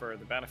doing that for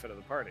the benefit of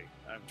the party.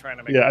 I'm trying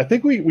to make Yeah, I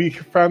think we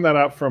found that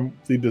out from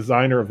the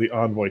designer of the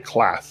Envoy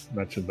class.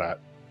 Mentioned that.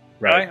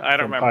 Really? I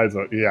don't From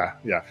remember. Paizo.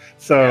 Yeah.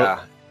 So,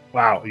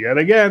 wow, yet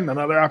again,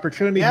 another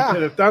opportunity. Yeah. He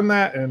could have done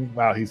that, and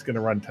wow, he's going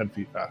to run 10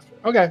 feet faster.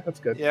 Okay, that's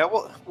good. Yeah,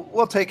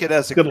 we'll take it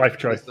as a Good life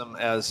choice. criticism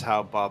as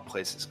how Bob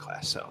plays his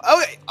class. So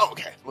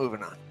okay,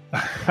 moving on.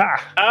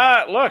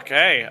 Look,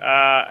 hey,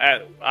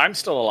 I'm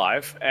still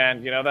alive,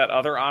 and that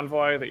other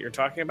envoy that you're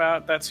talking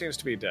about, that seems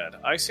to be dead.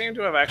 I seem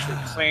to have actually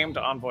claimed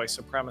envoy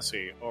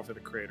supremacy over the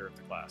creator of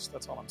the class.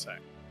 That's all I'm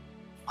saying.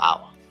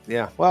 Wow.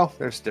 Yeah, well,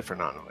 there's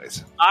different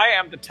envoys. I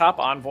am the top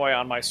envoy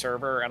on my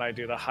server, and I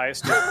do the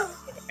highest of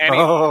any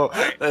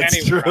that's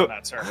anywhere true. on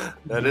that server.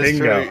 That is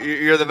Bingo. true.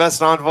 You're the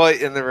best envoy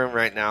in the room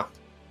right now.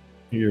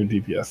 Your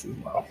DPS as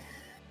well.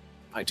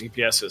 My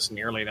DPS is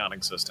nearly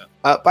non-existent.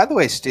 By the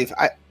way, Steve,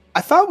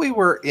 I thought we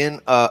were in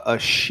a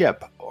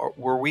ship. Or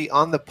were we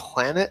on the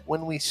planet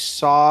when we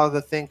saw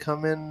the thing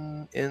come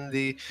in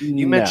the?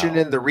 You mentioned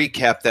in the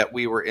recap that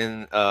we were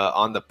in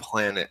on the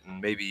planet,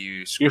 and maybe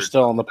You're screwed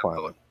still on the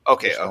planet.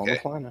 Okay, You're still on the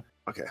okay. planet.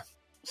 Okay.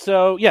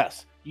 So,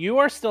 yes, you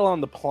are still on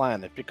the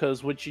planet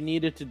because what you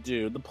needed to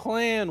do, the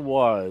plan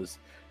was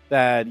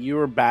that you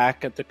were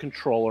back at the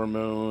controller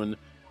moon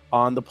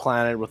on the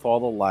planet with all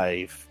the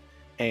life,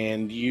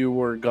 and you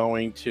were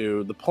going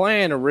to... The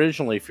plan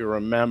originally, if you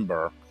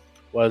remember,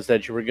 was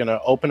that you were going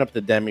to open up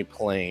the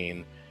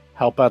demi-plane,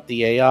 help out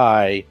the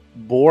AI,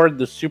 board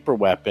the super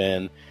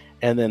weapon,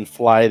 and then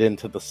fly it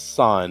into the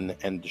sun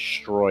and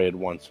destroy it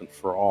once and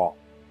for all.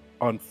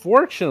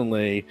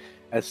 Unfortunately,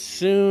 as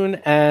soon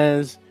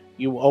as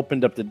you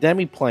opened up the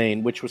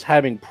demi-plane, which was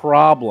having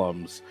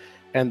problems,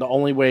 and the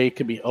only way it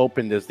could be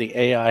opened is the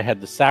AI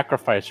had to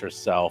sacrifice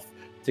herself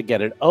to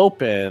get it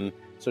open,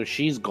 so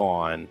she's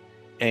gone,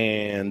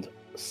 and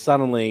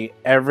suddenly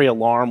every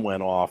alarm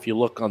went off. You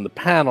look on the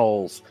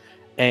panels,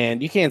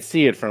 and you can't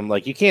see it from,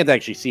 you can't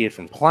actually see it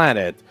from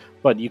planet,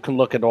 but you can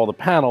look at all the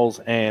panels,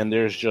 and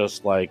there's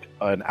just,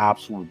 an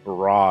absolute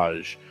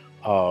barrage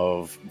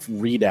of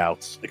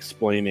readouts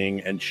explaining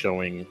and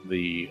showing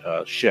the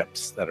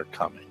ships that are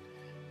coming.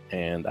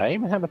 And I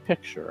even have a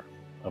picture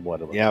of what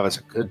it looks like. Yeah, it was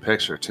a good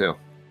picture too.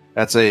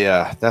 That's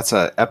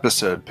a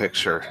episode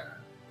picture,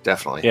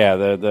 definitely. Yeah,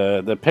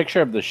 the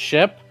picture of the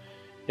ship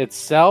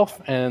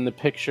itself, and the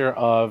picture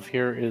of...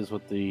 Here is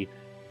what the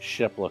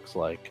ship looks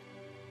like.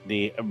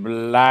 The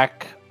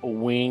Black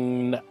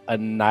Wing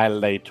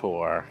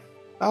Annihilator.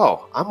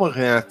 Oh, I'm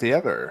looking at the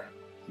other.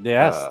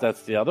 Yes,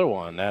 that's the other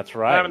one. That's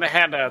right. I'm having the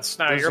handouts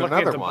now. There's You're looking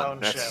at another the one. bone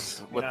That's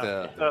ship. what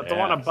the Yes.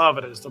 one above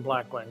it is the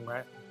Blackwing,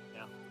 right?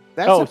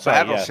 That's Oh, a sorry,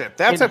 yeah. battleship.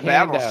 That's In a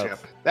battleship.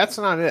 handouts. That's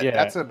not it. Yeah.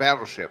 That's a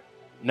battleship.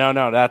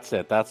 No, that's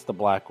it. That's the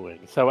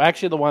Blackwing. So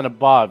actually the one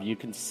above, you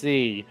can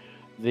see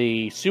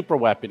the super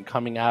weapon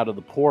coming out of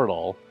the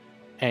portal,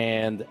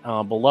 and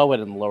below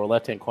it in the lower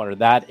left-hand corner,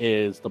 that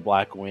is the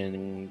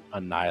Blackwing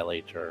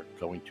Annihilator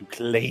going to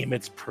claim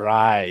its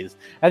prize.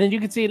 And then you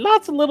can see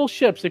lots of little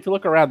ships. If you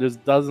look around, there's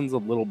dozens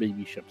of little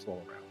baby ships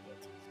all around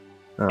it.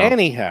 Oh.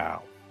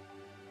 Anyhow,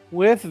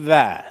 with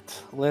that,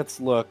 let's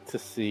look to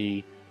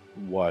see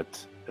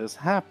what has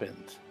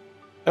happened.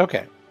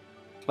 Okay,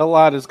 a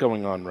lot is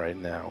going on right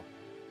now.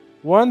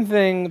 One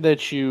thing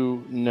that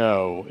you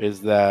know is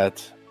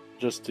that,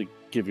 just to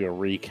give you a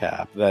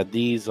recap, that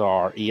these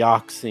are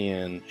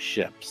Eoxian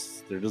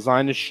ships. Their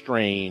design is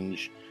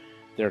strange.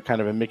 They're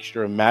kind of a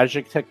mixture of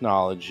magic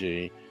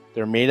technology.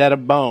 They're made out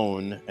of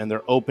bone, and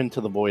they're open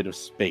to the void of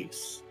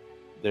space.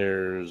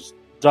 There's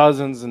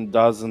dozens and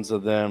dozens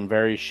of them,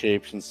 various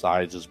shapes and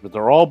sizes, but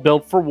they're all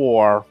built for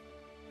war.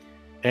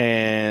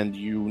 And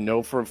you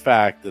know for a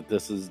fact that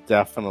this is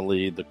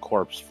definitely the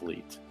Corpse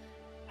Fleet.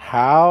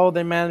 How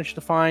they managed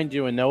to find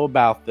you and know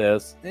about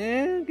this,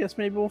 I guess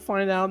maybe we'll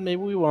find out,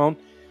 maybe we won't.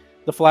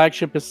 The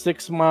flagship is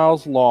 6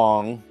 miles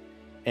long,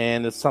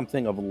 and it's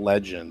something of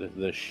legend,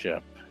 this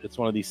ship. It's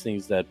one of these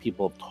things that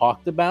people have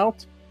talked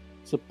about,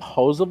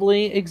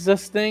 supposedly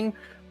existing,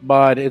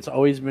 but it's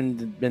always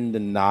been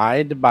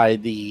denied by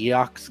the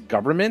Eox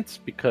government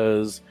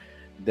because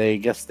they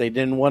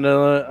didn't want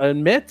to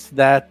admit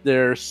that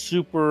their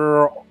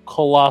super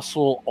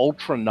colossal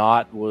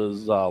ultranaut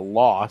was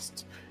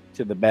lost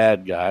to the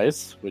bad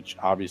guys, which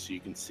obviously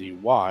you can see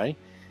why.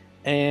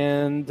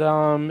 And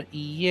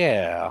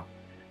yeah.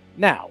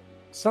 Now,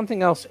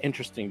 something else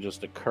interesting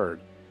just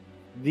occurred.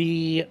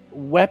 The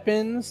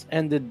weapons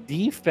and the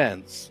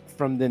defense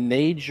from the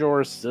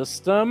Najor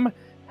system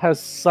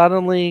has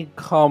suddenly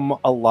come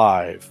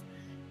alive.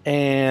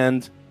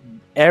 And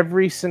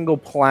every single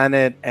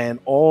planet and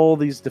all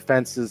these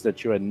defenses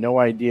that you had no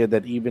idea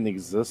that even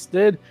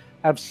existed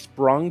have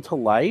sprung to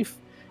life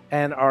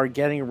and are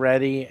getting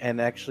ready and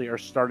actually are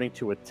starting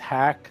to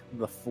attack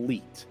the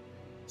fleet.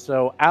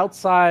 So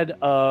outside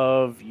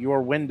of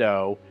your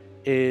window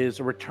is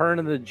a Return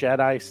of the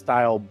Jedi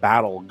style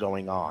battle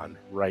going on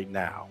right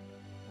now.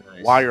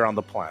 Nice. While you're on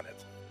the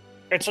planet.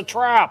 It's a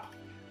trap.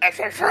 It's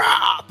a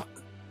trap.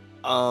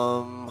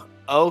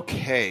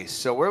 Okay,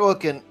 so we're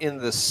looking in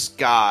the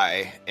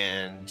sky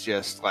and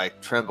just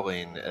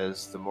trembling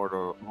as the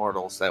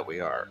mortals that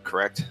we are,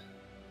 correct?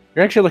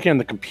 You're actually looking at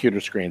the computer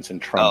screens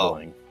and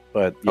trembling.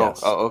 But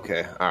yes. Oh,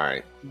 okay. All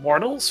right.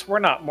 Mortals? We're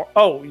not.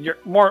 You're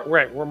more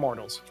right. We're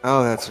mortals.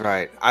 Oh, that's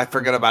right. I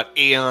forgot about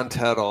Aeon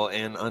Tuttle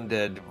and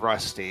Undead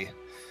Rusty.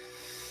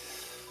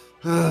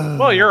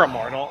 Well, you're a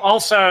mortal.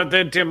 Also,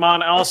 the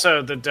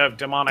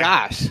demonic.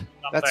 Gosh,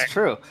 that's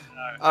true.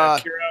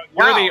 Kira, you're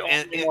wow, the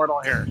only mortal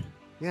here.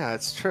 Yeah,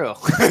 it's true.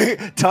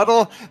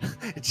 Tuttle,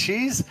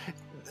 cheese.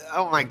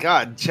 Oh my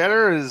God,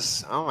 Cheddar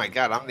is. Oh my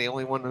God, I'm the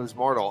only one who's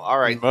mortal. All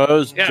right.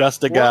 Mo's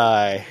just a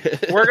guy.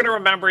 We're gonna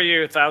remember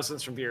you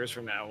thousands of years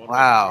from now.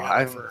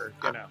 Wow,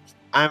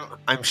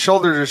 I'm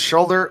shoulder to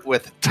shoulder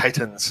with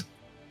Titans.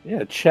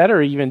 Yeah,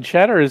 Cheddar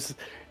is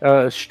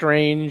a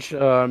strange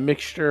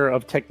mixture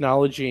of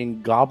technology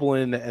and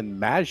goblin and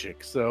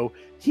magic. So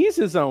he's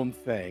his own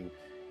thing.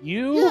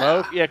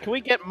 Mo, can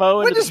we get Mo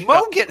When into does the Mo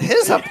shop? get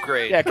his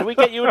upgrade? Yeah, can we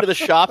get you into the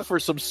shop for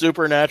some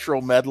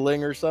supernatural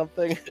meddling or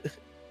something?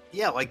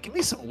 Yeah, give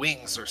me some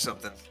wings or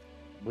something.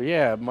 Well,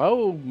 yeah,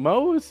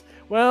 Mo's.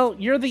 Well,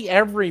 you're the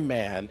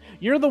everyman.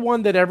 You're the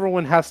one that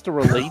everyone has to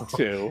relate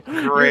to.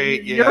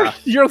 Great,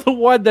 You're the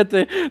one that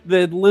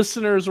the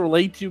listeners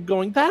relate to.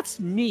 Going, that's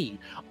me.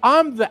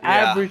 I'm the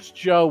average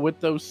Joe with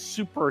those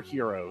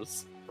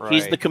superheroes. Right.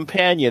 He's the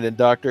companion in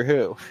Doctor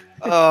Who.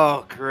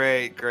 Oh,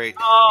 great.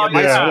 Oh, Yeah,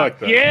 Yeah, I like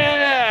that.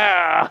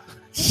 Yeah.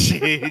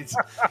 Jeez.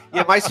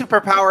 Yeah, my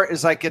superpower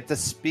is I get to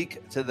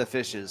speak to the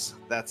fishes.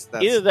 That's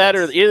Either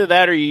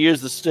that or you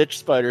use the Stitch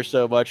Spider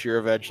so much you're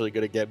eventually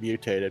going to get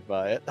mutated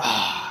by it.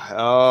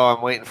 Oh,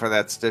 I'm waiting for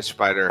that Stitch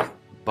Spider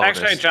bonus.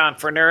 Actually, John,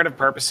 for narrative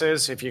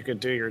purposes, if you could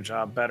do your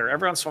job better,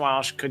 every once in a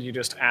while, could you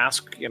just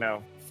ask,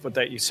 but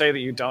that you say that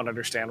you don't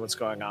understand what's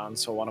going on,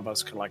 so one of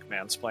us can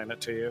mansplain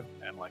it to you,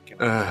 and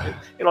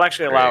it'll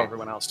actually allow Great.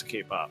 everyone else to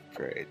keep up.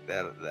 Great.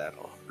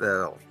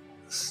 That'll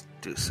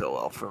do so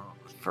well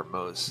for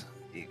Mo's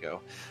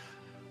ego.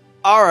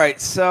 All right,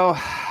 so,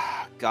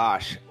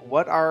 gosh,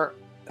 what are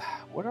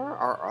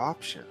our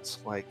options?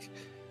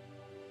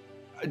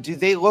 Do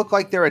they look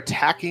like they're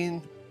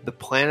attacking the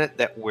planet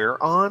that we're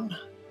on?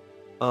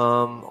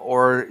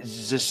 Or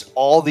is just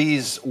all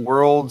these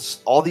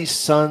worlds, all these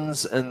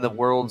suns and the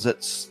worlds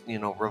that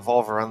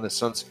revolve around the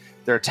suns,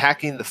 they're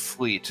attacking the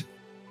fleet?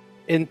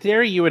 In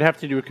theory, you would have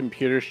to do a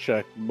computer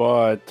check,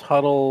 but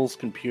Tuttle's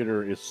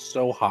computer is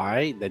so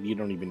high that you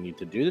don't even need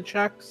to do the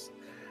checks.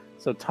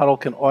 So Tuttle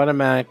can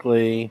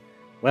automatically,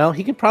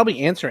 he can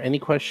probably answer any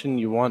question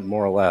you want,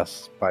 more or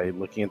less, by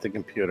looking at the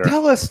computer.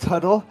 Tell us,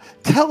 Tuttle.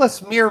 Tell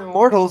us mere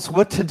mortals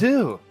what to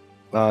do.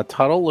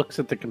 Tuttle looks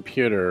at the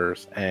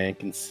computers and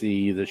can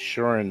see that,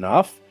 sure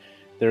enough,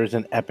 there's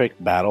an epic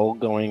battle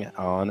going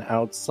on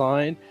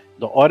outside.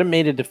 The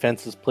automated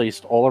defenses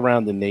placed all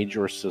around the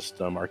Najor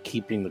system are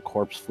keeping the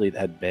corpse fleet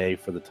at bay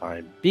for the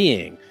time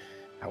being.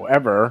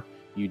 However,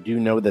 you do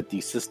know that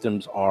these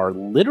systems are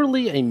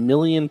literally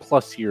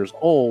 1,000,000+ years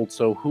old,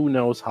 so who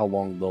knows how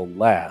long they'll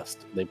last.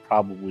 They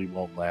probably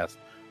won't last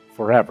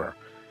forever.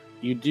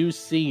 You do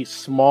see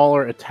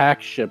smaller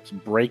attack ships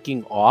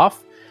breaking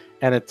off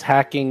and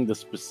attacking the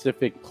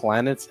specific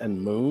planets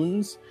and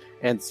moons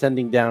and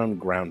sending down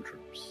ground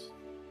troops.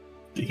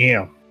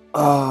 Damn.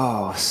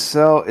 Oh,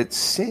 so it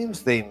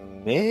seems they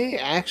may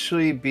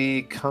actually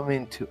be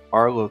coming to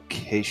our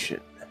location.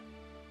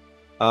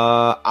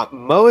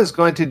 Mo is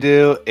going to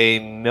do a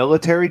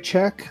military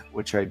check,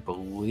 which I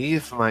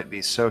believe might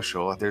be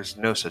social. There's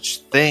no such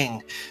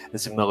thing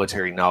as a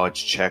military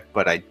knowledge check,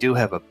 but I do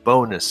have a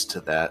bonus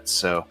to that,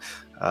 so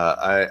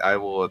I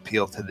will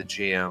appeal to the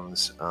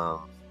GM's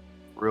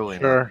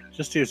ruling. Sure,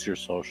 just use your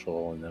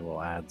social and then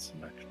we'll add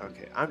some extra.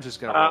 Okay, I'm just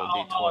going to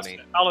roll a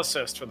d20. I'll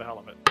assist for the hell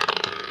of it.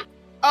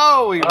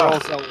 Oh, he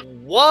rolls a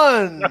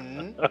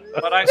 1.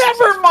 But I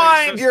Never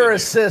mind successfully your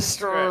assisted you. assist,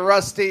 Great.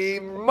 Rusty.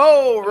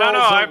 Mo rolls No,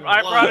 a I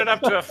brought 1. it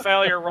up to a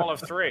failure roll of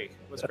 3. It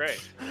was great.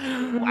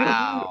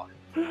 Wow.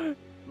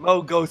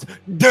 Mo goes,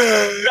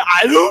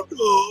 I don't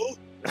know.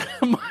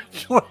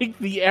 Much like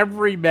the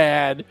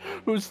everyman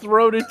who's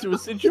thrown into a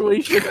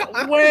situation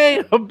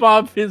way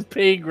above his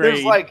pay grade.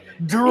 There's like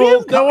he drool.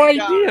 has no coming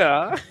down.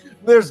 idea.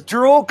 There's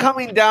drool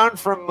coming down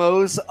from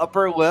Mo's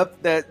upper lip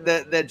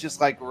that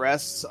just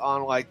rests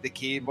on the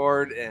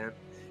keyboard, and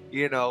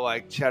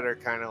Cheddar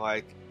kind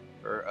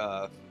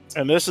of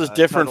And this is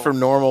different Tuttle. from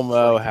normal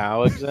Mo.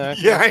 How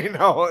exactly? Yeah, I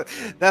know.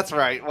 That's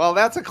right. Well,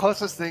 that's the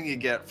closest thing you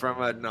get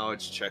from a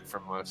knowledge check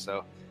from Mo.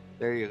 So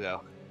there you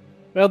go.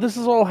 Well, this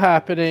is all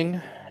happening.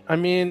 I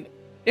mean,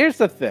 here's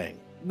the thing.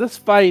 This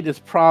fight is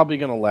probably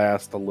going to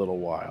last a little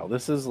while.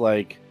 This is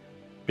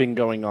been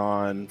going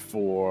on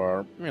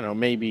for,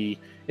 maybe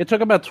it took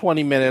about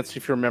 20 minutes,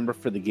 if you remember,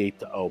 for the gate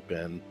to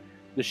open.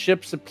 The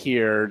ships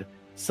appeared.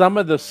 Some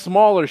of the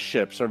smaller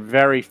ships are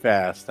very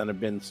fast and have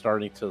been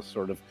starting to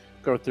sort of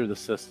go through the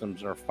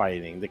systems and are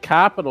fighting. The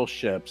capital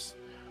ships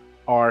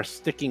are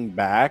sticking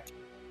back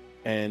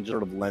and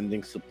sort of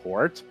lending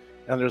support.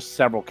 And there's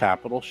several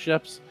capital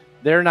ships.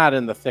 They're not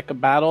in the thick of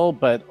battle,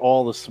 but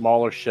all the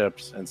smaller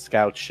ships and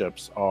scout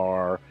ships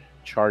are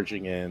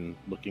charging in,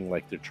 looking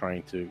like they're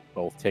trying to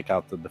both take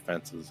out the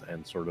defenses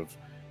and sort of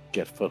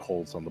get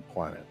footholds on the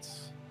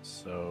planets.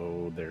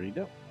 So there you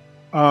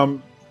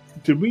go.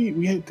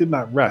 We did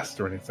not rest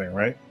or anything,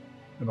 right?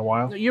 In a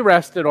while? You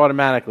rested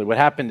automatically. What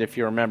happened, if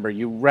you remember,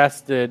 you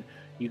rested,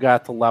 you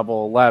got to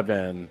level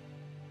 11.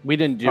 We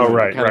didn't do it.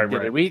 Right, We kinda right, did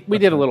right. it. We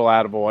did a little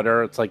out of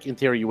order. It's in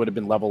theory, you would have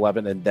been level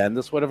 11 and then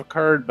this would have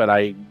occurred, but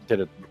I did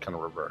it kind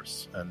of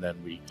reverse. And then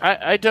we...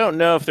 I don't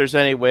know if there's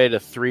any way to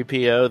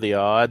 3PO the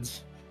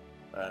odds.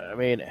 I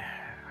mean,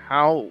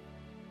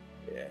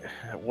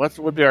 what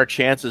would be our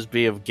chances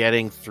be of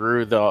getting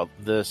through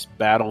this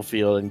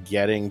battlefield and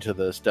getting to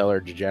the stellar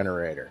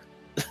degenerator?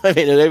 I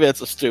mean, maybe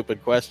that's a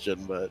stupid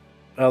question, but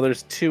Well,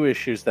 there's two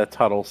issues that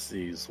Tuttle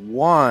sees.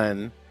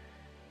 One,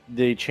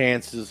 the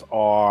chances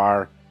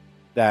are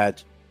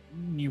that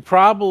you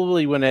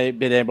probably wouldn't have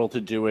been able to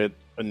do it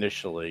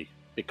initially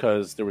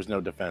because there was no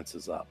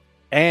defenses up.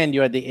 And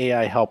you had the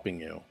AI helping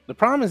you. The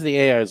problem is the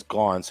AI is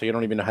gone, so you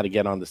don't even know how to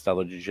get on the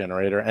stellar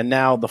degenerator. And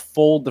now the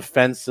full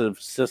defensive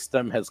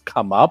system has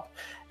come up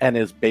and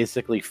is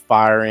basically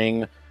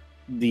firing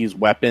these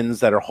weapons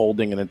that are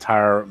holding an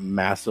entire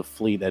massive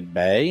fleet at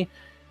bay,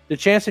 the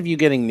chance of you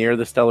getting near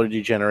the stellar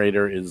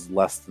degenerator is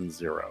less than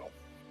 0.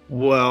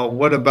 Well,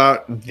 what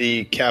about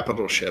the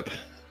capital ship?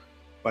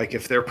 Like,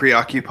 if they're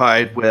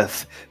preoccupied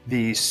with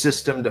the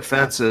system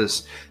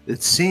defenses,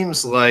 it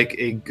seems like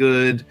a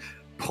good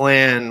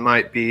plan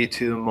might be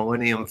to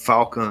Millennium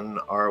Falcon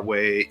our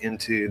way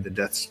into the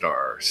Death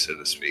Star, so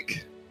to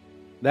speak.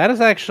 That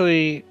is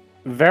actually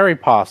very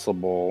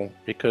possible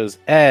because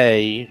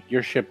A,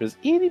 your ship is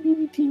itty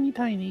bitty teeny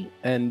tiny,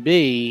 and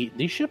B,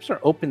 these ships are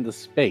open to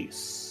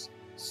space.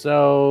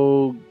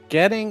 So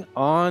getting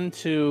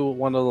onto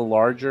one of the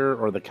larger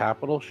or the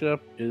capital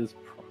ship is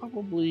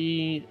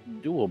probably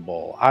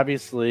doable.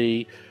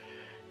 Obviously,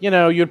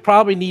 you'd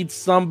probably need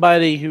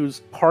somebody who's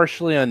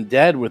partially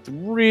undead with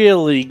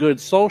really good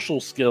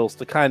social skills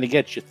to kind of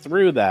get you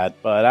through that,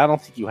 but I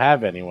don't think you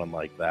have anyone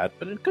like that,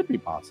 but it could be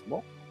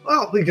possible.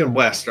 Well, we can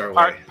blast our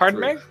way. Pardon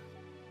through. me?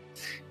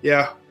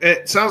 Yeah,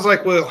 it sounds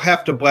like we'll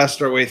have to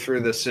blast our way through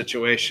this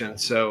situation.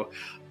 So,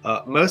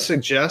 Mo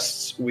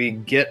suggests we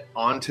get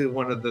onto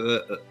one of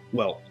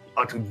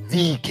onto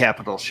the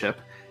capital ship,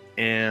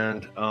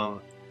 and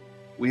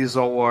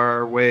weasel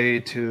our way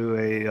to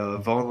a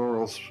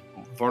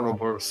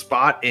vulnerable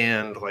spot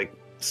and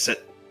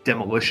set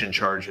demolition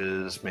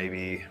charges,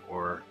 maybe,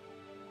 or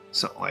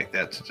something like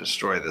that to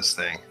destroy this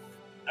thing.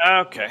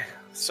 Okay,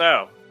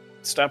 so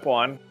step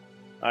 1,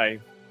 I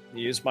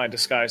use my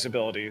disguise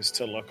abilities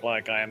to look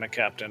like I am a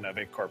captain of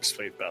a corpse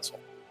fleet vessel.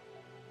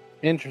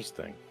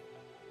 Interesting.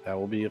 That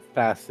will be a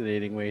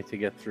fascinating way to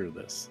get through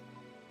this.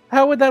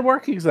 How would that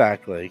work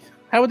exactly?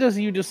 How does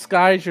you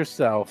disguise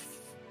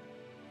yourself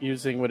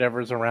using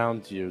whatever's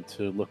around you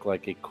to look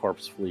like a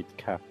corpse fleet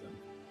captain?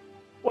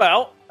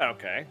 Well,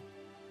 okay.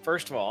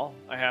 First of all,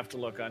 I have to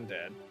look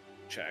undead.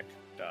 Check.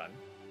 Done.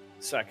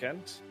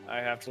 Second,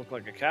 I have to look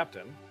like a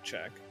captain.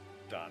 Check.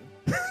 Done.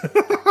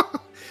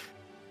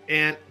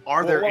 And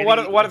are there what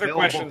any other available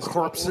questions?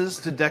 corpses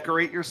to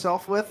decorate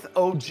yourself with?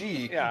 Oh,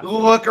 gee. Yeah.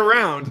 Look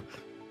around.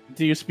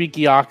 Do you speak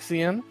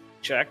Eoxian?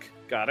 Check.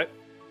 Got it.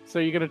 So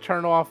you're going to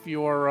turn off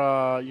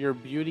your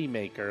beauty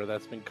maker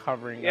that's been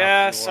covering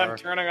Yes, up your... I'm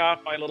turning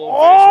off my little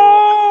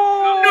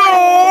Oh,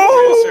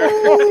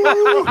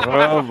 visual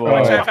Oh,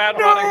 boy. which I've had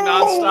running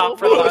nonstop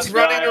for the last He's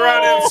running while.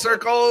 around in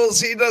circles.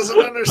 He doesn't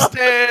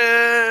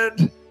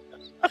understand.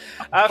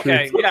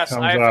 Okay, Truth yes,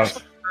 comes I out.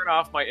 officially turn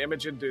off my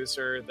image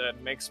inducer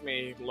that makes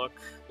me look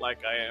like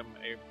I am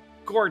a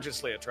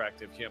gorgeously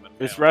attractive human.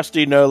 Is male.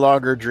 Rusty no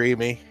longer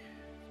dreamy?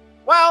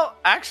 Well,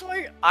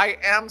 actually, I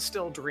am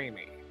still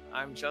dreamy.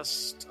 I'm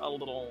just a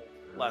little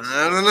less.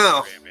 I don't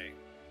know. Dreamy.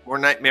 More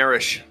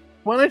nightmarish.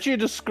 Why don't you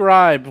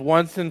describe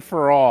once and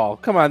for all?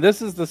 Come on,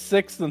 this is the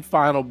 6th and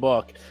final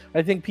book.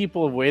 I think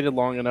people have waited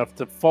long enough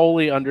to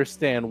fully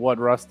understand what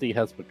Rusty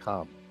has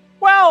become.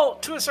 Well,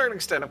 to a certain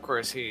extent, of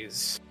course,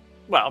 he's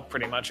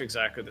pretty much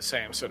exactly the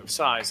same sort of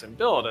size and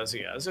build as he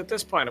is. At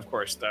this point, of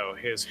course, though,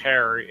 his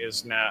hair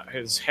is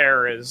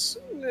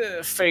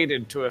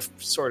faded to a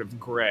sort of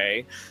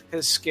gray.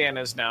 His skin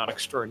is now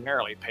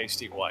extraordinarily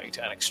pasty white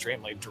and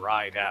extremely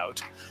dried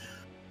out.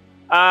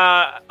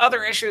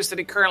 Other issues that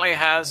he currently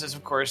has is,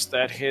 of course,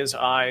 that his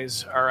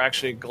eyes are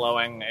actually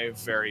glowing a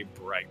very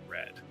bright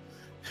red.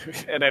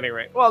 At any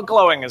rate, well,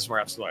 glowing is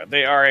more absolute.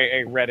 They are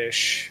a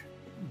reddish,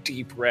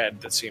 deep red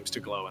that seems to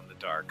glow in the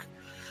dark.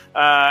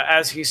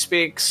 As he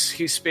speaks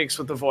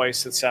with a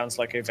voice that sounds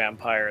like a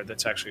vampire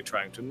that's actually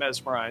trying to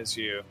mesmerize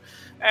you.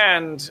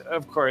 And,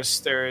 of course,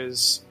 there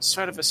is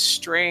sort of a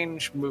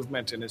strange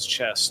movement in his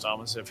chest,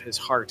 almost as if his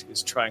heart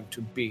is trying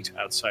to beat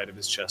outside of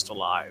his chest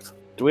alive.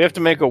 Do we have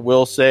to make a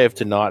will save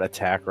to not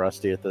attack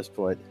Rusty at this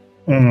point?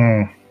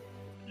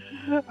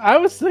 I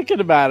was thinking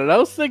about it. I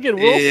was thinking,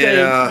 we'll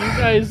Yeah.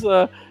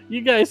 say,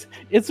 you guys,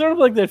 it's sort of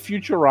like that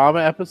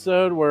Futurama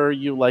episode where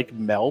you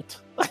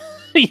melt.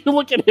 You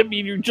look at him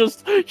and you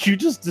just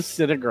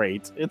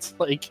disintegrate. It's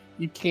like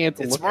you can't.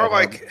 It's look more at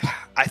like, him.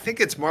 I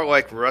think it's more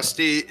like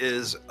Rusty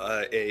is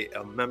a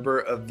member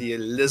of the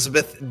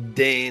Elizabeth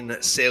Dane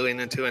sailing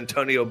into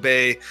Antonio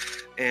Bay,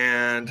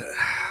 and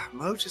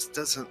Mo just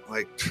doesn't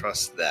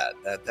trust that.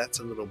 That's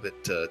a little bit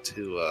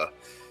too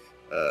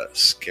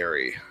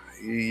scary.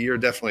 You're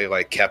definitely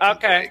like Captain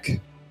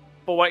Blake.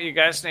 But what you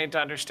guys need to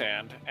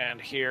understand, and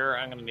here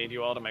I'm going to need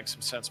you all to make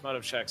some sense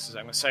motive checks, is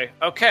I'm going to say,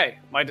 okay,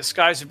 my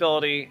disguise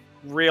ability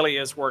really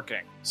is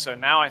working. So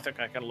now I think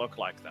I can look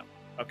like them.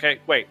 Okay,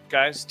 wait,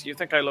 guys, do you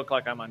think I look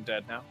like I'm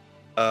undead now?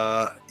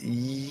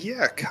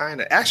 Yeah,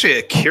 kind of.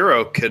 Actually,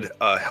 Akiro could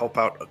help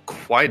out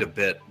quite a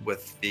bit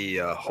with the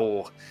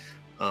whole,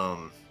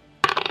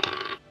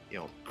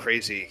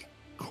 crazy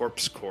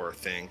corpse core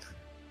thing.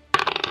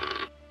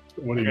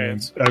 What do you Okay,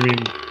 mean? I mean,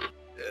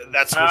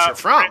 That's what you're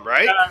from,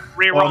 right?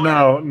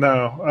 Reroll.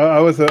 no. I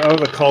was a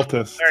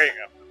cultist. There you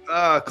go.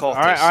 Cultist. All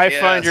right, I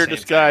Yeah, find your same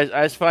disguise. thing.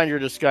 I find your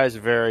disguise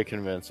very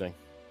convincing.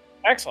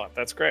 Excellent.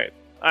 That's great.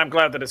 I'm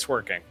glad that it's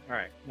working. All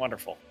right.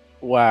 Wonderful.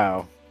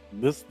 Wow,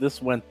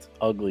 this went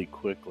ugly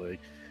quickly.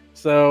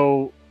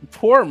 So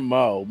poor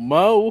Mo.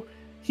 Mo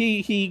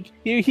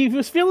he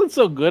was feeling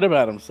so good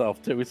about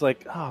himself too. He's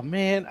like, oh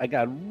man, I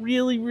got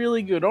really,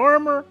 really good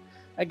armor.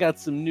 I got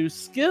some new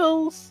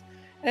skills,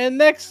 and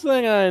next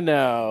thing I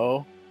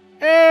know,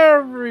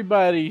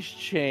 everybody's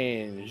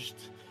changed.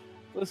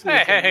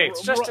 Hey,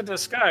 it's just a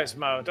disguise,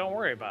 Mo. Don't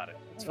worry about it.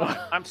 It's fine.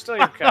 I'm still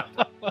your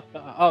captain.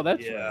 Oh,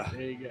 that's Yeah. right.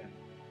 There you go.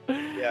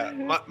 Yeah,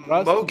 Russ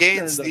Mo has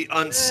gains turned the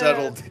up.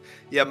 unsettled.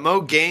 Yeah,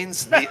 Mo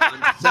gains the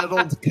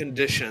unsettled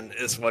condition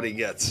is what he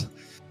gets.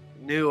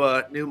 New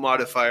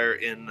modifier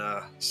in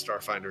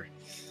Starfinder.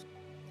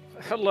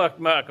 Look,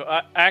 Mo,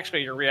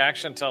 actually, your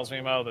reaction tells me,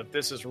 Mo, that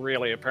this is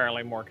really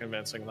apparently more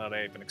convincing than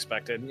I even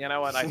expected. You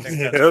know what? I think that's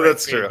Yeah, great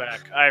that's true.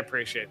 feedback. I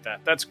appreciate that.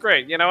 That's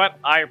great. You know what?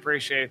 I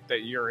appreciate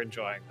that you're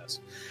enjoying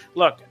this.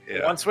 Look,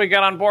 Yeah. once we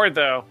get on board,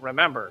 though,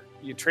 remember,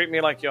 you treat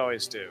me like you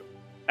always do.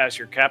 As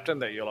your captain,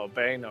 that you'll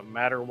obey no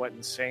matter what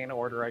insane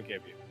order I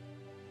give you.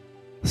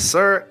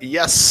 Sir,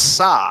 yes,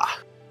 sir.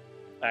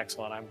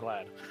 Excellent. I'm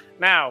glad.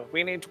 Now,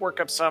 we need to work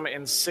up some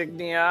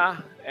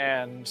insignia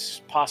and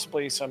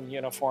possibly some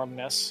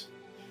uniformness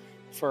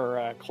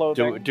for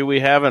clothing. Do we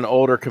have an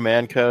older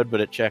command code, but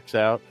it checks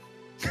out?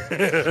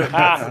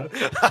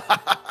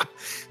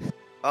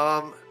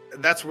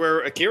 That's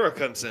where Akira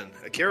comes in.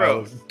 Akira,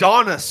 Oh.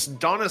 dawn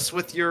us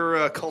with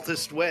your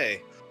cultist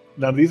way.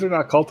 Now, these are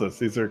not cultists.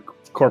 These are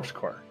Corpse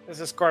Core. This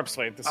is Corpse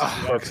Fleet. This is Ah,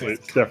 the Corpse Oxy. Fleet.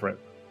 It's different.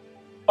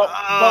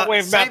 But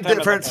we've same met them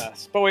difference. in the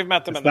past. But we've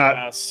met them It's in the not-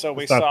 past, so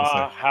we it's not the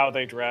saw same. how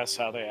they dress,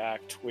 how they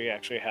act. We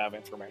actually have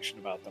information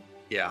about them.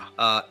 Yeah,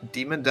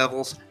 demon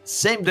devils,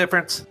 same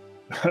difference.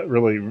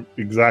 Really,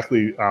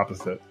 exactly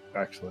opposite,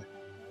 actually.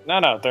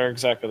 No, they're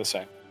exactly the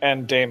same.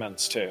 And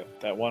daemons too.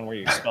 That one where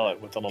you spell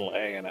it with a little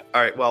A in it.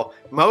 All right, well,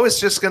 Mo is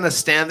just going to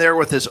stand there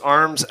with his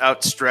arms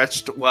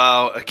outstretched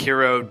while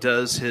Akira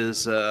does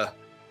his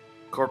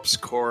corpse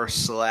core /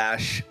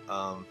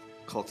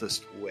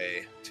 cultist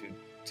way to.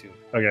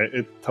 Okay,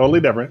 it's totally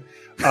different.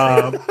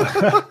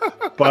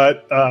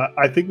 But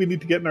I think we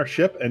need to get in our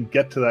ship and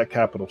get to that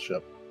capital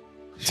ship.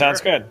 Sounds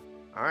good.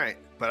 All right,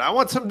 but I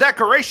want some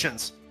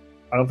decorations.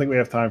 I don't think we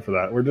have time for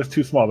that. We're just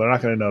too small. They're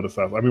not going to notice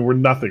us. I mean, we're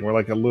nothing. We're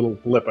like a little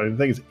blip. I mean, the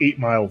thing is 8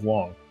 miles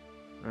long.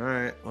 All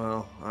right,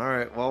 well,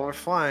 we're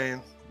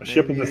flying. A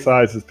ship of this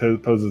size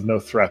poses no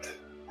threat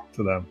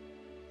to them.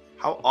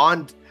 How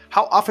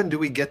often do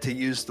we get to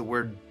use the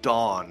word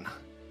dawn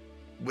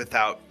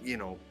without,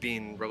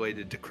 being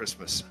related to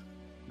Christmas?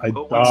 I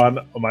Mo wants- don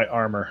my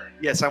armor.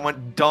 Yes, I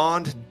want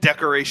dawned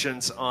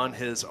decorations on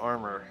his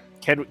armor.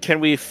 Can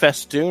we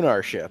festoon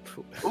our ship?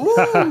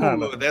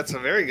 Ooh, that's a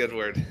very good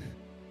word.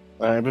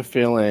 I have a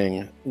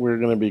feeling we're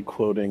going to be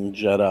quoting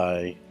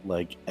Jedi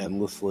like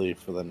endlessly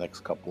for the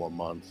next couple of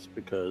months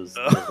because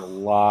there's a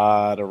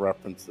lot of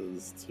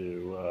references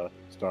to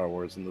Star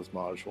Wars in this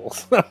module.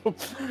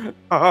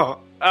 Oh,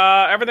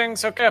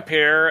 Everything's okay up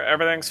here.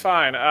 Everything's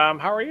fine.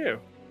 How are you?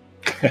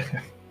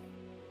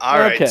 all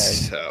right. Okay.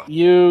 So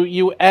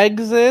You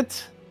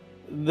exit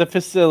the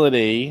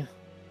facility,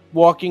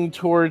 walking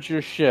towards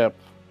your ship,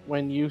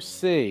 when you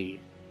see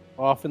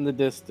off in the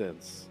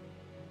distance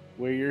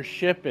where your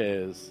ship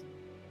is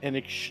an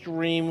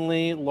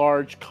extremely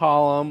large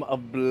column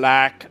of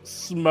black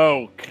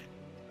smoke.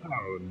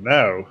 Oh,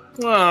 no.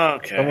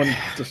 Okay. Someone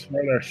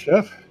destroyed our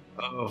ship?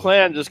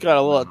 Plan just got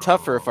a little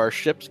tougher if our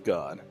ship's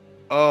gone.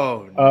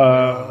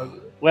 Oh,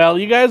 Well,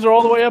 you guys are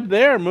all the way up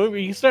there.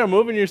 You can start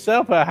moving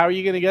yourself. How are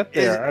you going to get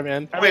there?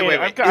 wait.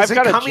 I've Is it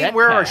got a coming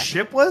where our jetpack.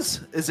 ship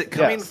was? Is it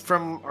coming Yes.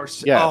 from our?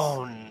 Yes.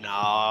 Oh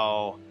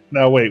no.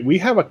 No, wait. We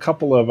have a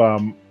couple of,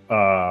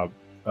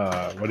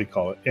 what do you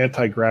call it?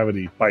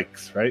 Anti-gravity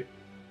bikes, right?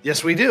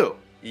 Yes, we do.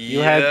 You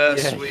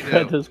yes, had, we you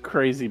had do. those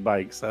crazy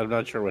bikes. I'm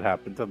not sure what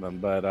happened to them,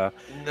 but I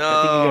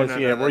No, think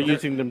you guys, we're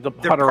using them to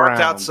they're putt parked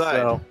around. outside.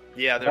 So.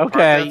 Yeah, they're Okay,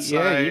 parked outside.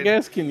 yeah, you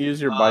guys can use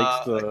your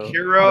bikes to putter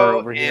Akira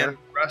over and here.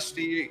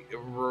 Rusty,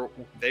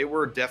 they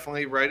were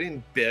definitely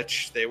riding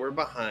bitch. They were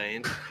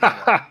behind.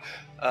 I'm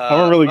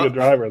a really good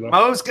Mo- driver, though.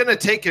 Mo's gonna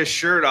take his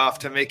shirt off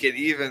to make it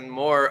even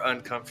more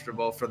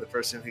uncomfortable for the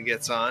person who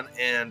gets on,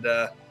 and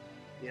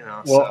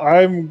Well, so-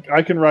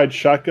 I can ride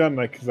shotgun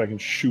because I can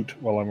shoot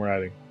while I'm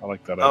riding. I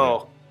like that idea.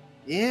 Oh,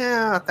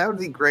 yeah, that would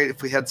be great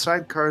if we had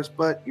sidecars.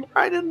 But you're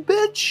riding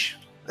bitch.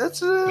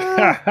 That's well,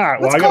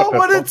 let's I got call a it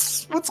what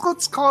pistol. it's.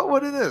 Let's call it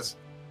what it is.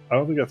 I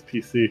don't think that's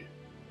PC.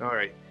 All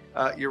right,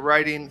 you're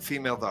riding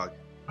female dog.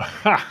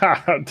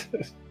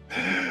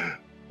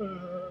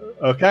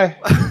 Okay.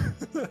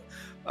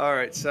 All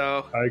right,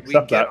 so I we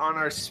accept get that. on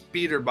our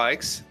speeder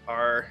bikes.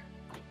 Are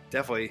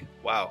definitely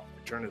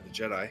Return of the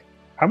Jedi.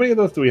 How many of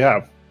those do we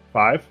have?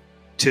 5?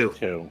 2.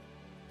 Two.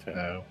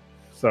 No.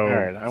 So All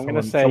right, I'm going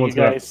to someone- say you someone's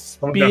gonna- guys someone's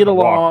gonna speed have to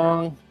walk.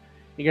 along.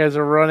 You guys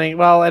are running.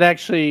 Well, it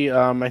actually,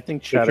 I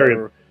think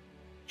Cheddar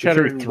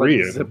carry three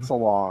like, of them. zips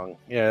along.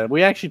 Yeah,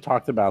 we actually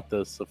talked about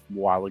this a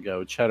while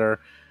ago. Cheddar,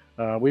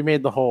 we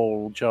made the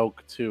whole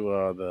joke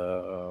to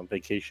the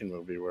vacation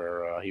movie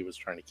where he was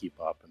trying to keep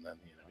up and then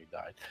he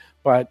died.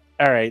 But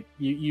all right,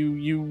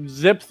 you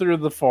zip through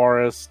the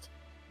forest,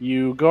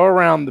 you go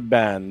around the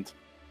bend,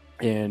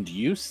 and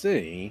you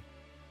see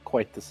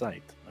quite the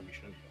sight. Let me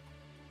show you.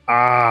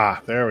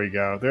 Ah, there we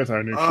go. There's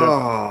our new ship.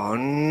 Oh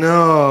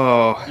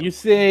no! You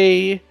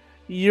see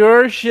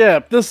your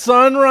ship, the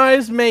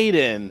Sunrise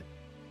Maiden,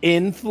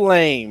 in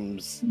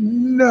flames.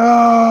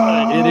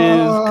 No! It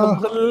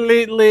is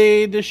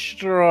completely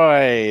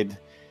destroyed.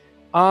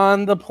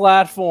 On the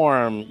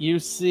platform, you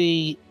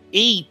see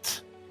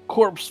 8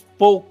 Corpse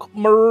Folk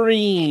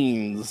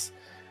Marines.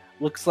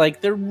 Looks like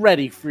they're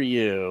ready for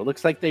you.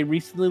 Looks like they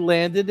recently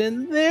landed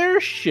in their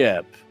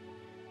ship.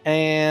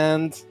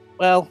 And,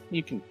 well,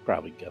 you can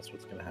probably guess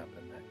what's going to happen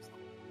next.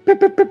 Pip,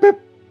 pip, pip,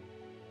 pip.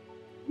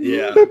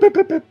 Yeah, Pip, pip,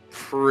 pip, pip.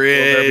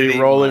 pretty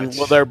much.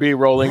 Will there be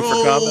rolling for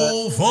combat?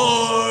 Roll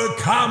for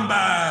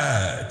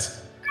combat.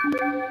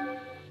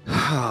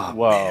 Oh,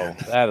 Whoa, man.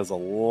 that is a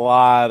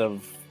lot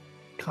of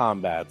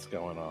combats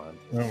going on.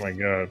 Oh my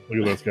god. Look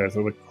at those guys.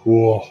 They look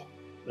cool.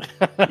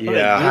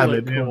 Yeah. God, They they,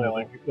 look do.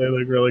 cool. They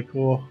look really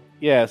cool.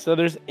 Yeah, so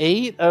there's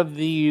 8 of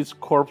these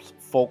Corpse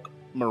Folk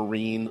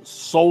Marine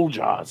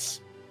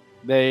soldiers.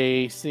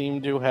 They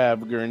seem to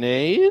have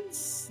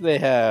grenades. They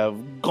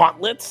have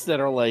gauntlets that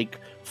are like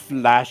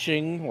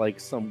flashing like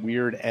some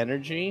weird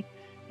energy.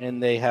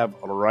 And they have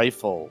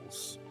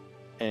rifles.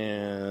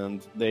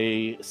 And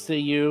they see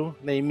you.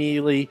 They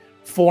immediately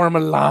form a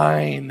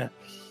line.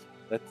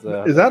 That's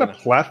Is that a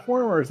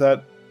platform or is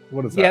that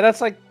what is that? Yeah,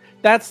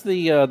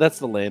 that's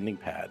the landing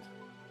pad.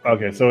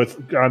 Okay, so it's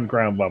on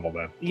ground level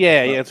then.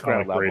 Yeah, it's Not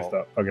ground like level. raised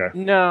up. Okay.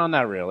 No,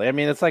 not really. I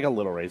mean, it's like a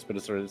little race, but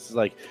it's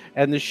like,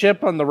 and the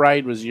ship on the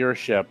right was your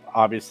ship,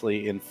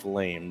 obviously in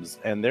flames,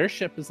 and their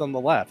ship is on the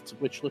left,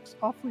 which looks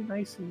awfully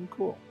nice and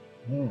cool.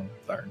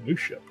 It's our new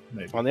ship,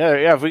 maybe. On the other,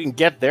 yeah, if we can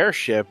get their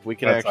ship, we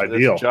can That's actually.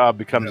 ideal. This job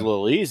becomes Yeah. a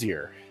little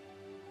easier.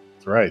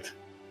 That's right.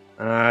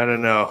 I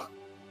don't know.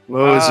 What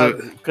was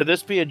it? Could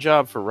this be a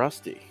job for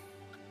Rusty?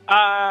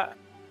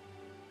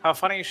 How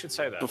funny you should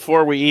say that.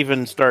 Before we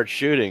even start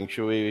shooting,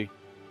 should we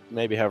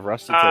maybe have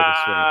Rusty take a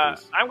swing at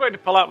these? I'm going to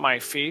pull out my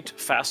feet,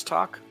 fast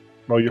talk.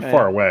 Well, you're Okay.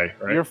 far away,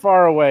 right? You're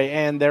far away,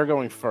 and they're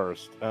going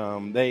first.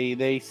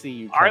 They see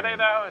you. Are coming. they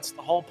though? It's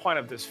the whole point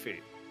of this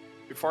feat.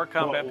 Before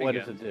combat What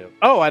does begins. it do?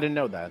 Oh, I didn't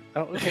know that.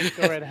 Oh, okay,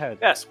 go right ahead.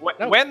 Yes,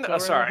 No, when go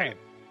right ahead.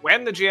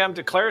 when the GM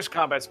declares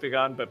combat's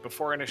begun, but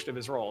before initiative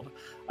is rolled,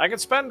 I can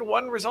spend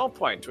 1 resolve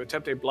point to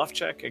attempt a bluff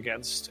check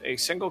against a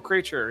single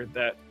creature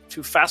that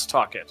to fast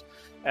talk it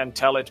and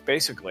tell it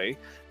basically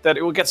that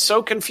it will get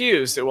so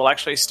confused it will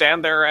actually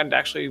stand there and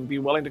actually be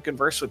willing to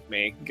converse with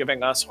me,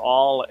 giving us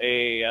all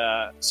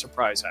a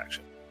surprise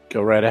action.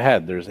 Go right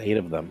ahead. There's 8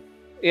 of them.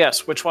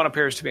 Yes, which one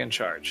appears to be in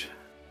charge?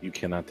 You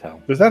cannot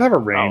tell. Does that have a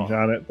range Oh.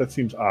 on it? That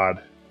seems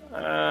odd.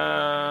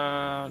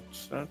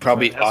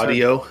 Probably it has a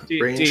audio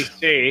range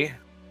DC.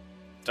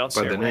 Don't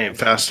by say the a name. range.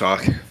 Fast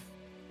talk.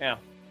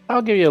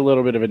 I'll give you a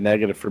little bit of a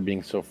negative for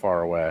being so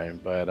far away,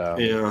 but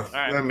Yeah,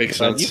 right. that makes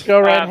but you sense. go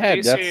right ahead.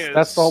 DC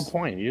That's is- the whole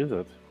point. Use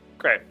it.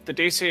 Great. The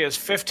DC is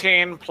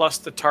 15 plus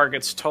the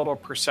target's total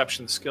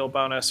perception skill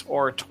bonus,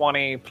 or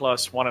 20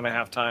 plus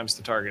 1.5 times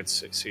the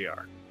target's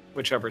CR,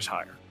 whichever's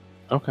higher.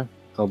 Okay,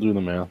 I'll do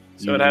the math.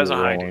 So You it has do a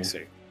the high rolling.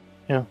 DC.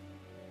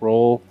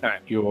 Roll All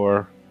right.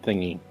 your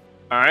thingy.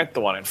 All right,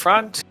 the one in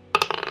front.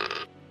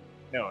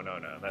 No,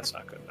 that's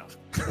not good enough.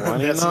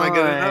 That's not good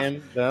enough.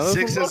 29. That doesn't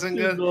 6 look isn't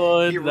too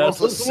good. He That rolls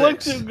a doesn't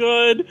look 6. too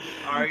good.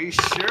 Are you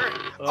sure?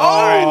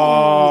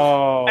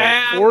 Oh,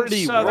 And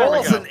 41. so there we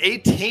Rolls go. an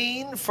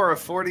 18 for a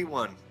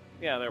 41.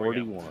 Yeah, there we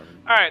go. 41.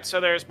 All right,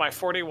 so there's my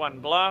 41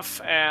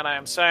 bluff, and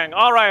I'm saying,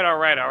 all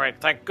right.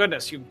 Thank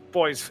goodness you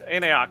boys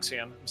in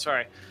Eoxian. I'm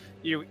sorry.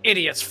 You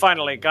idiots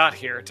finally got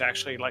here to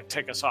actually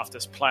take us off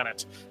this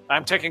planet.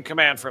 I'm taking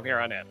command from here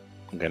on in.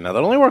 Okay, now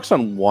that only works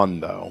on 1,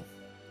 though.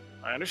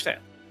 I understand.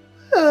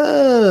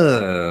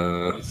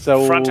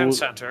 So Front and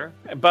center.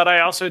 But I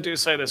also do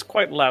say this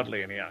quite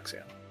loudly in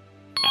Eoxian.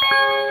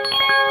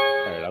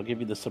 All right, I'll give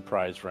you the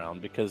surprise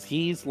round because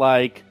he's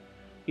like,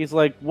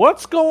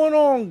 what's going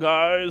on,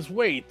 guys?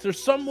 Wait,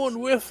 there's someone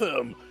with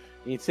him.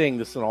 And he's saying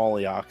this in all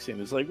Eoxian.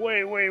 He's like,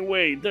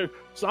 wait,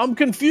 I'm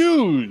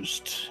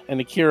confused. And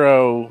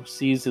Akiro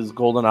sees his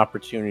golden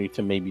opportunity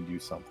to maybe do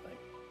something.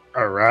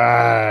 All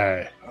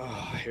right.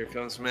 Oh, here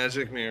comes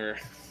Magic Mirror.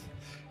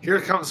 Here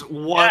comes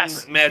one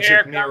Yes, here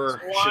Magic comes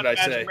Mirror, one should I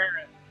magic say. mirror.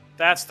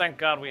 That's thank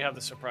God we have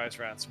the surprise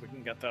round so we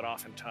can get that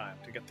off in time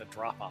to get the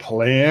drop on.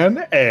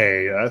 Plan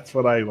A. That's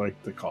what I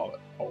like to call it.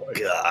 Always.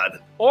 God.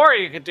 Or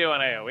you could do an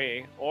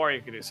AoE, or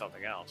you could do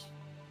something else.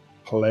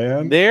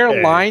 Plan They're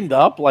A. lined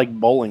up like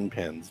bowling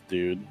pins,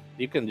 dude.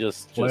 You can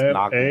just Plan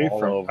knock A them all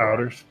from over.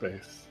 outer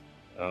space.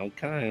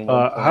 Okay.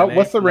 well, How? plan A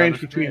What's the from range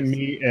outer between space.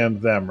 me and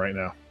them right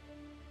now?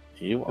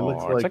 You It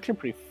looks are. It's like- actually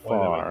pretty Wait a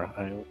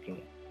minute. far.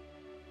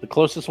 The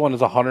closest one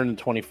is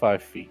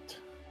 125 feet.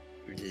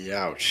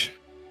 Ouch.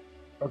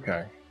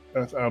 Okay,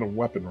 that's out of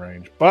weapon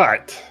range,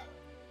 but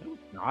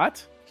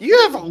Not? You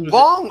have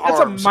long That's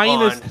a arms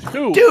minus on.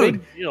 2. Dude.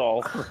 Big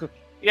deal.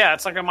 Yeah,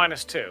 it's like a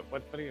 -2.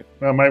 What do you?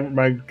 no,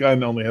 my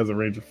gun only has a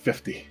range of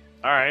 50.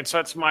 All right, so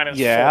it's -4.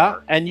 Yeah,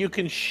 and you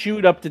can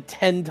shoot up to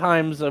 10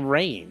 times the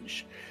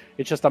range.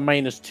 It's just a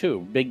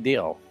 -2. Big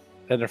deal.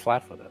 And they're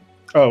flat-footed.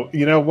 Oh,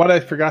 you know what I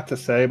forgot to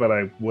say, but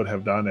I would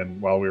have done, and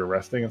while we were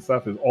resting and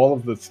stuff, is all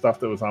of the stuff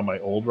that was on my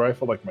old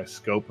rifle, like my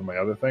scope and my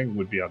other thing,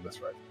 would be on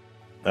this rifle.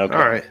 Okay.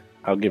 All right.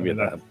 I'll give you And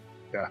that.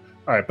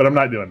 All right, but I'm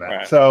not doing that.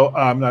 Right. So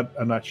I'm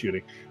not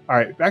shooting. All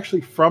right,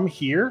 actually, from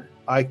here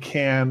I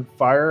can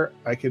fire.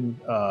 I can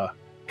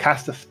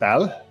cast a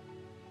spell,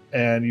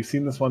 and you've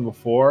seen this one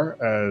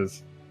before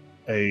as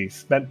a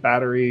spent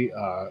battery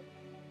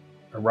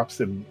erupts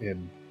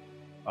in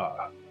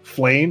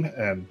flame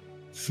and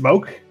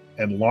smoke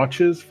and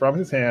launches from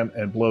his hand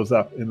and blows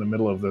up in the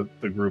middle of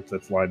the group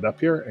that's lined up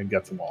here and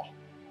gets them all.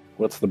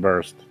 What's the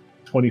burst?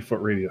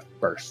 20-foot radius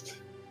burst.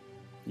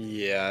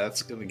 Yeah,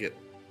 that's gonna get.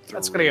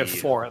 That's going to get 3.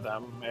 4 of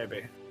them,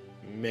 maybe.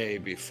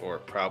 Maybe 4,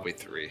 probably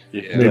 3.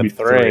 You Yeah. can Maybe get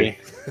 3. You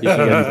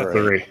can get 3.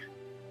 Three.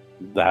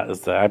 That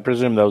is I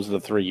presume those are the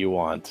 3 you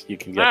want. You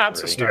can get That's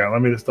a 3. start. Yeah,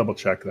 let me just double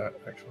check that.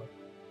 Actually,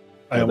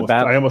 Yeah, the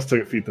I almost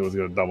took a feat that was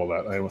going to double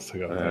that. I almost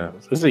took a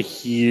This is a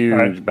huge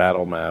Alright.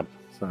 battle map.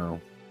 So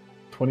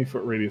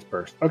 20-foot radius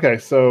burst. Okay,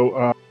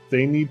 so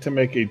they need to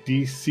make a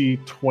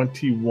DC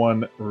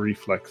 21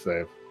 reflex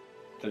save.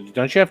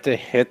 don't you have to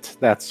hit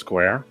that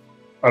square?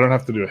 I don't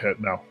have to do a hit.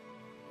 No,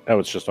 Oh,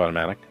 it's just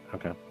automatic.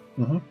 Okay.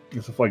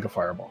 it's like a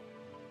fireball.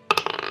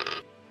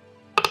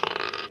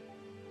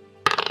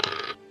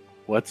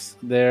 What's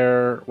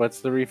the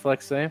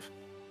reflex save?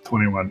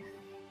 21.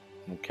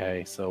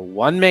 Okay, so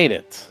 1 made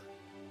it.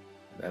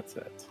 That's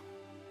it.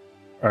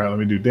 All right, let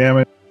me do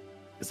damage.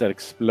 Is that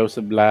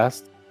explosive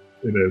blast?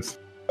 It is.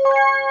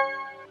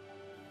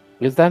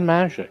 Is that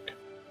magic?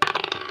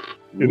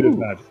 It is Ooh,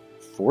 bad.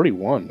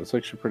 41. That's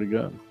actually pretty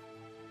good.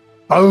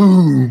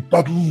 Boom!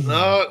 Boom!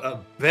 Not a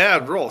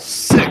bad roll.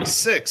 6,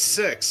 6,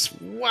 6.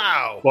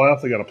 Wow. Well, I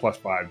also got a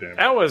 +5 damage.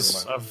 That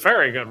was a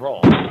very good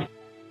roll.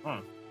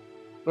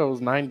 That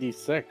was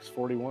 96,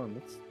 41.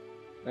 That's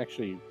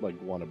actually like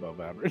 1 above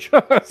average. So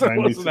it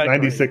 90, wasn't that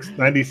great.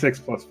 96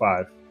 plus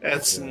 5.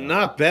 That's Yeah.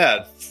 not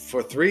bad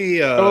for 3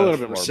 A little bit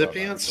more above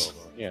recipients.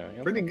 average,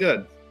 yeah. Pretty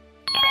good.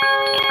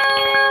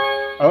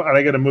 Oh, and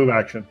I get a move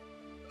action.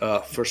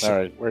 For All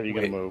right, where are you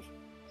going Wait. to move?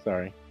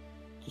 Sorry.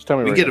 Just tell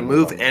me we where get you're a gonna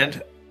move on and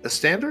that. a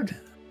standard.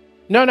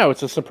 No,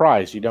 it's a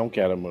surprise. You don't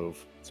get a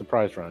move.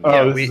 Surprise round. Oh,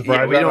 yeah, this we, is yeah,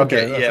 surprise we round? don't Okay,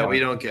 get. that's Yeah, fine. we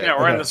don't get. Yeah,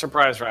 we're in Okay. the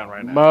surprise round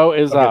right now. Mo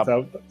is Okay, up.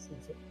 that's-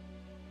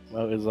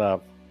 Mo is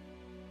up.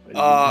 What are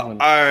you All doing?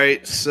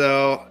 right,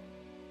 so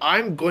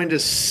I'm going to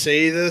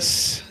say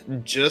this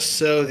just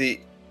so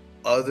the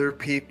other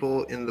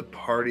people in the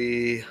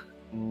party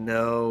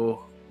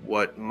know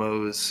what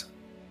Mo's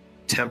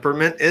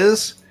temperament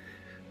is.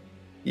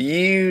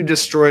 You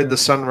destroyed the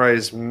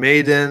Sunrise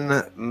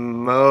Maiden.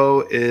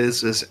 Mo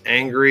is as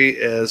angry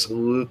as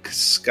Luke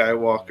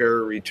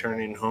Skywalker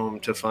returning home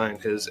to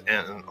find his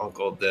aunt and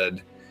uncle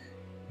dead.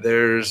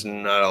 There's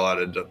not a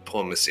lot of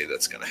diplomacy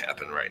that's going to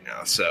happen right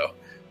now. So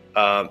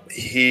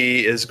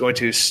he is going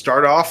to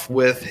start off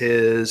with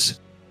his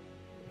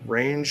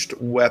ranged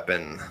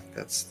weapon.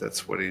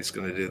 That's what he's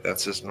going to do.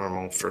 That's his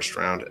normal first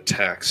round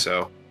attack.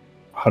 So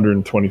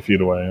 120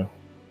 feet away.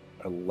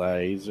 A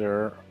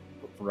laser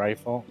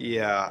rifle.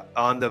 yeah,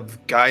 on the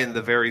guy in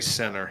the very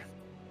center.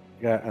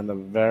 Yeah, in the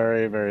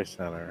very, very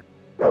center.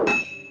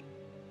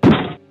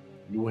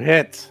 You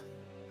hit.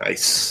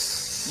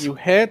 Nice. You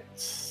hit.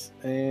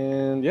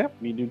 And yep,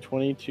 you do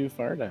 22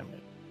 fire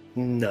damage.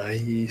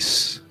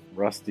 Nice.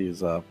 Rusty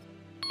is up.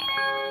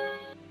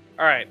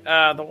 All right,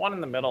 the one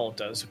in the middle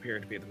does appear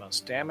to be the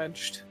most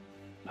damaged.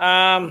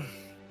 Yeah,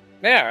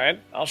 all right,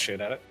 I'll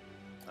shoot at it.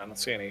 I don't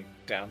see any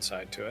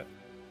downside to it.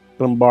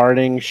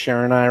 Bombarding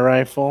Sharonai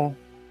rifle.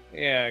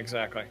 Yeah,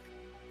 exactly.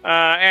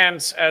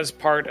 And as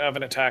part of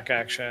an attack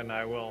action,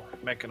 I will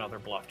make another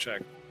bluff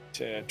check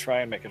to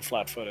try and make it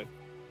flat-footed.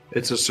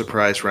 It's a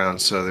surprise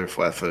round, so they're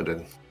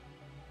flat-footed.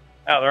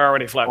 Oh, they're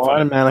already flat-footed.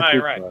 Automatically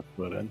Oh, right.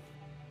 flat-footed.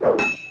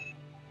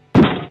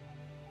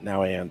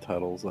 Now Ann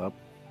Tuttle's up.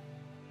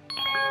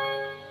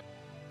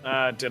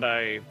 Did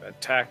I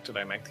attack? Did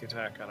I make the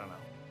attack? I don't know.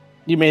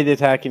 You made the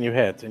attack and you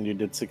hit, and you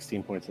did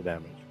 16 points of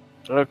damage.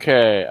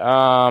 Okay,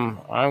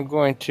 I'm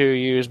going to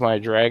use my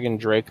Dragon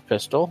Drake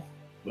pistol.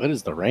 What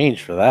is the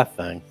range for that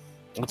thing?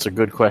 That's a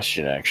good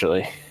question,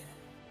 actually.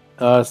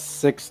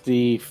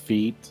 60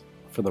 feet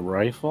for the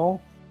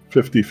rifle.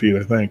 50 feet,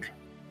 I think.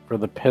 For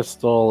the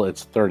pistol,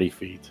 it's 30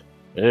 feet.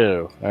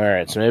 Ew.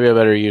 Alright, so maybe I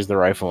better use the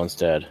rifle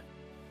instead.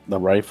 The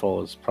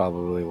rifle is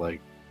probably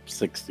like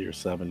 60 or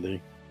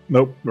 70.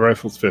 Nope, the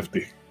rifle's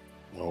 50.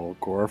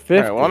 Or 50.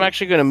 Alright, well, I'm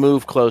actually going to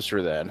move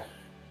closer then.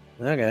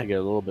 I Okay. get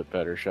a little bit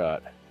better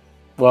shot.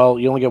 Well,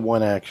 you only get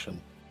one action.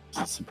 It's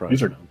a surprise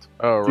These are- round.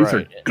 Oh, These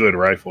right. are good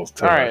rifles,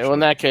 too. Alright, well,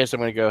 in actually. that case, I'm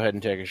going to go ahead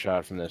and take a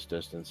shot from this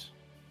distance.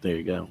 There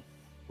you go.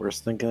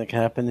 Worst thing that can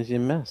happen is you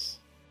miss.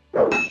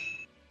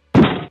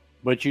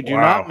 But you do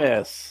Wow. not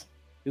miss.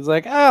 He's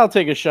like, I'll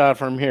take a shot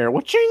from here.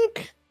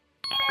 Wachink!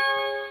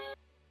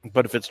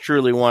 But if it's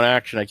truly one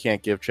action, I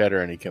can't give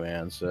Cheddar any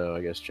commands, so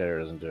I guess Cheddar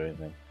doesn't do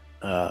anything.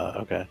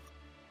 Okay.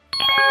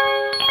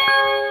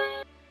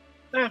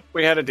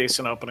 We had a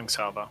decent opening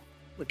salvo.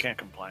 We can't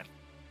complain.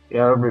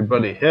 Yeah,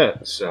 everybody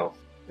hit, so.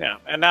 Yeah,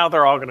 and now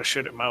they're all going to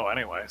shoot at Mo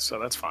anyway, so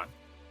that's fine.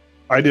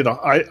 I did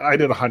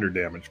 100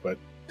 damage, but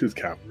two's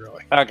count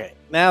really. Okay,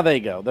 now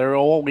they go. They're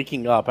all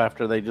waking up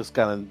after they just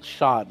got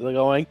shot. They're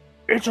going,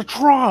 "It's a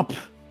trap!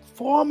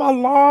 Form a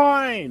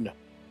line!"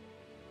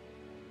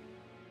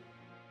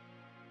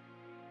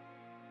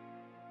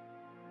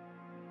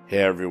 Hey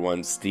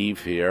everyone,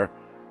 Steve here.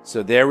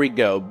 So there we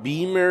go,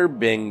 Beamer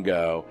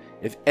Bingo.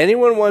 If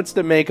anyone wants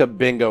to make a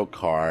bingo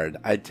card,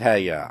 I tell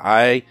you,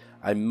 I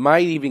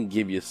might even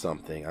give you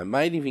something. I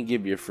might even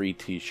give you a free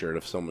t-shirt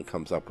if someone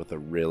comes up with a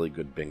really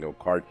good bingo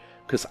card,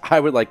 because I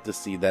would like to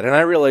see that. And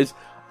I realize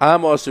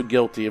I'm also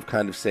guilty of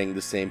kind of saying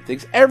the same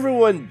things.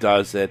 Everyone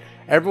does it.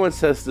 Everyone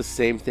says the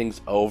same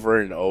things over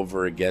and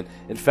over again.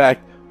 In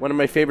fact, one of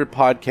my favorite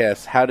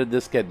podcasts, How Did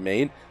This Get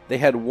Made? They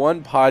had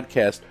one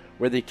podcast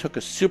where they took a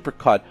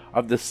supercut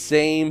of the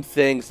same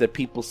things that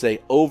people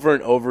say over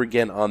and over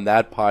again on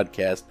that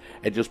podcast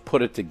and just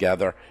put it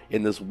together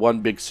in this one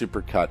big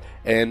supercut.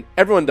 And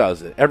everyone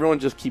does it. Everyone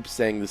just keeps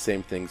saying the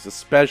same things,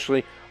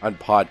 especially on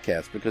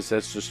podcasts, because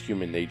that's just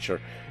human nature.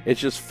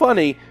 It's just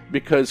funny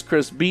because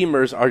Chris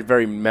Beamer's are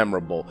very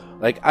memorable.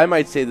 Like, I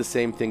might say the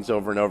same things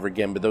over and over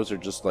again, but those are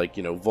just like,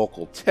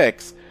 vocal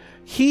tics.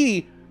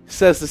 He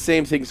says the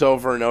same things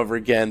over and over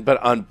again,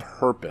 but on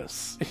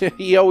purpose.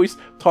 He always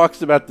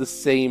talks about the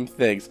same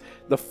things.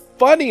 The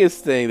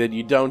funniest thing that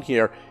you don't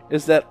hear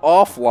is that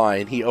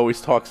offline he always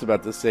talks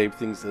about the same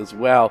things as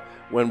well.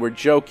 When we're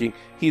joking,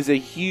 he's a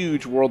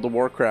huge World of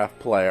Warcraft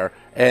player,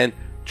 and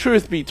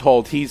truth be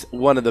told, he's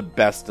one of the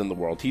best in the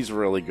world. He's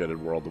really good at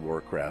World of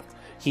Warcraft.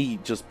 He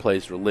just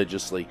plays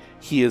religiously.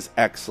 He is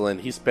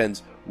excellent. He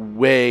spends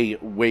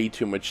way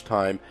too much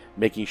time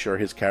making sure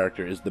his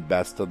character is the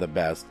best of the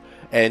best.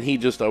 And he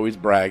just always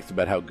brags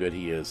about how good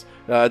he is.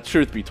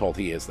 Truth be told,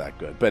 he is that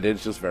good, but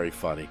it's just very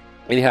funny.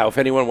 Anyhow, if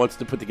anyone wants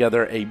to put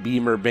together a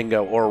Beamer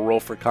bingo or a Roll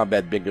for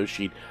Combat bingo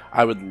sheet,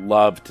 I would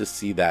love to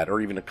see that,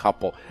 or even a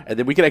couple. And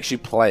then we could actually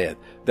play it.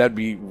 That'd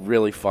be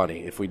really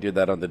funny if we did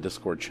that on the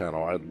Discord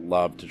channel. I'd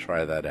love to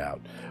try that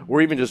out.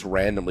 Or even just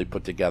randomly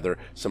put together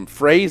some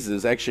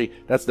phrases. Actually,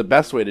 that's the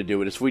best way to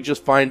do it, is we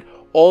just find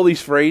all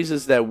these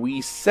phrases that we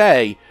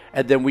say,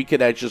 and then we could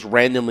just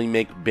randomly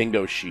make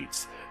bingo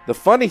sheets. The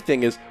funny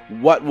thing is,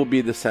 what will be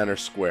the center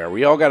square?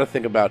 We all got to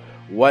think about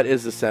what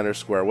is the center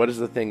square. What is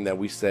the thing that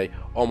we say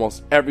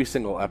almost every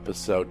single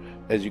episode,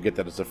 as you get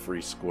that as a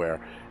free square?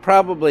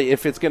 Probably,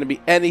 if it's going to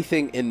be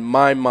anything in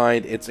my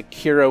mind, it's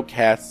Akiro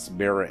Cast's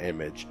mirror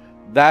image.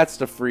 That's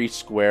the free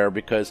square,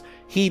 because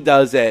he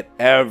does it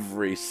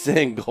every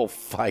single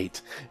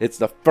fight. It's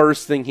the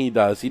first thing he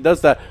does. He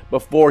does that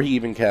before he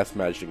even casts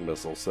Magic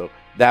Missile, so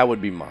that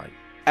would be mine.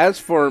 As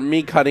for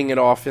me cutting it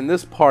off in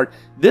this part,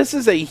 this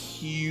is a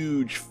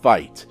huge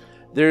fight.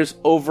 There's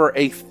over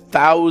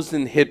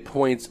 1,000 hit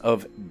points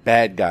of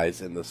bad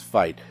guys in this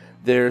fight.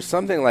 There's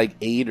something like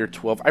 8 or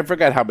 12. I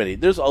forgot how many.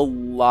 There's a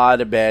lot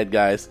of bad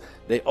guys.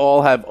 They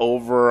all have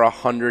over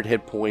 100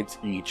 hit points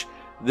each.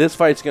 This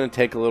fight's going to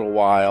take a little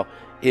while.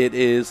 It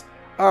is,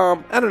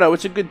 I don't know,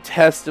 it's a good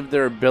test of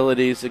their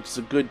abilities. It's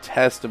a good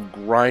test of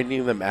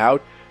grinding them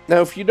out.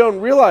 Now, if you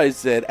don't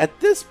realize it, at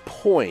this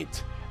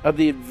point of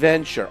the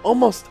adventure,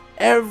 almost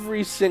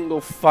every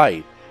single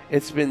fight,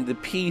 it's been the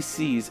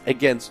PCs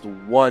against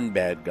one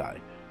bad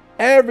guy.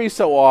 Every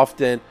so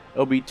often,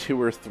 it'll be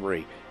 2 or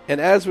 3. And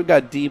as we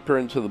got deeper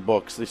into the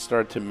books, they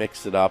started to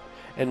mix it up,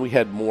 and we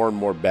had more and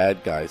more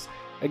bad guys.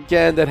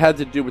 Again, that had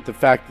to do with the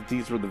fact that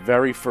these were the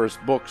very first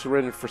books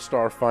written for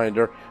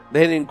Starfinder.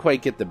 They didn't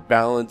quite get the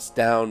balance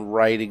down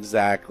right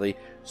exactly,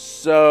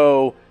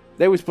 so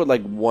they always put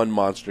like one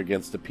monster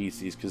against the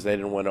PCs because they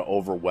didn't want to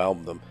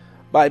overwhelm them.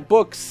 By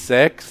book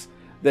 6,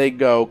 they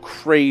go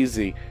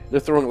crazy. They're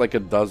throwing like a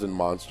dozen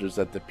monsters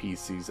at the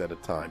PCs at a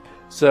time.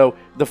 So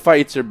the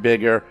fights are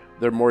bigger,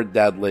 they're more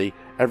deadly,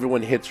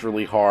 everyone hits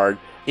really hard.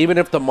 Even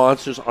if the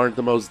monsters aren't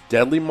the most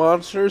deadly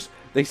monsters,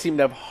 they seem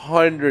to have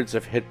hundreds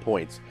of hit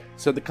points.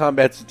 So the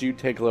combats do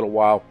take a little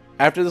while.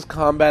 After this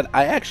combat,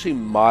 I actually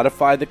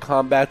modify the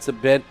combats a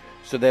bit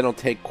so they don't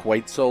take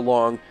quite so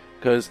long,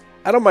 because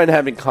I don't mind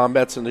having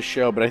combats in the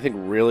show, but I think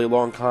really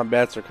long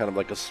combats are kind of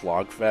like a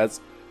slogfest.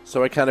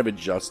 So I kind of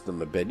adjust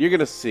them a bit. You're going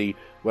to see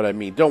what I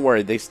mean. Don't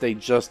worry, they stay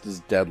just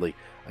as deadly.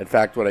 In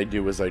fact, what I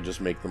do is I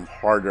just make them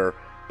harder,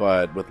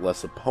 but with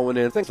less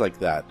opponents, things like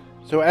that.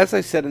 So as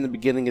I said in the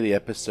beginning of the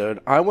episode,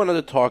 I wanted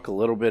to talk a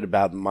little bit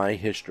about my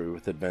history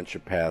with Adventure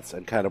Paths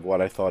and kind of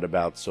what I thought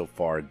about so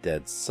far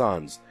Dead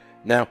Suns.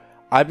 Now,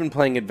 I've been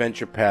playing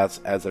Adventure Paths,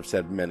 as I've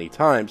said many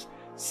times,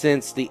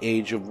 since the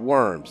Age of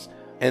Worms.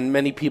 And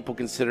many people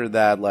consider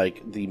that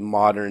like the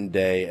modern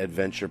day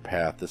adventure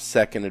path, the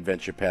second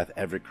adventure path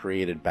ever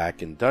created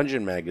back in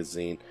Dungeon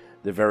Magazine.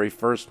 The very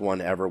first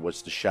one ever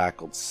was the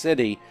Shackled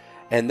City,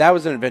 and that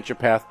was an adventure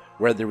path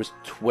where there was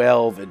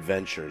 12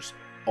 adventures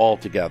all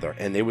together,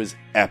 and it was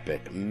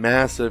epic,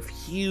 massive,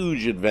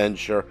 huge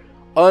adventure,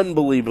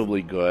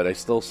 unbelievably good. I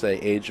still say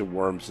Age of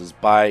Worms is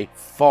by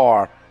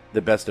far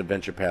the best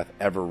adventure path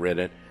ever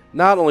written,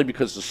 not only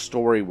because the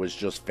story was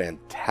just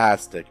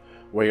fantastic,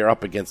 where you're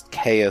up against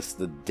Chaos,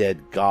 the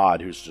dead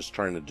god, who's just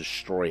trying to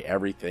destroy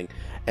everything,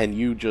 and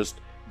you just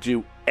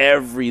do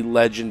every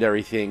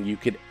legendary thing you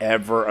could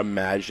ever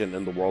imagine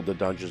in the world of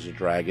Dungeons &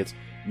 Dragons.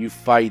 You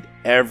fight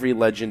every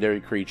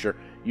legendary creature.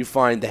 You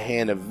find the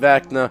Hand of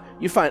Vecna.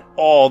 You find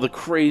all the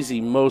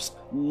crazy, most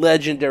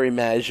legendary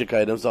magic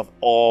items of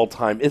all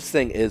time. This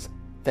thing is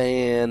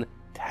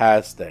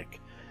fantastic.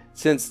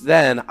 Since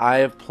then, I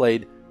have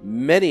played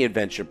many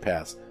adventure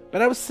paths,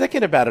 but I was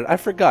thinking about it. I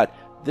forgot.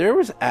 There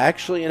was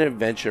actually an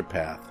adventure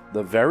path.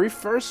 The very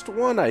first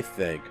one, I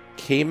think,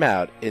 came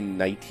out in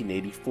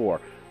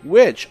 1984,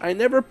 which I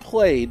never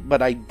played,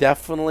 but I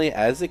definitely,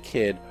 as a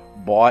kid,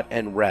 bought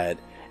and read,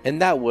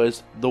 and that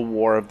was The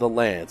War of the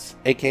Lance,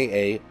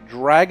 aka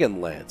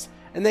Dragonlance.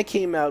 And that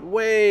came out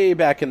way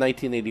back in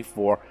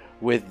 1984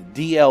 with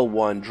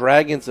DL1,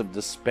 Dragons of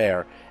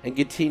Despair, and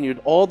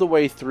continued all the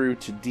way through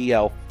to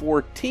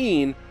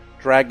DL14,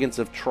 Dragons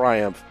of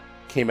Triumph,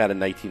 came out in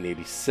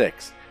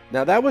 1986.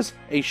 Now that was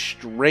a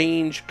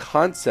strange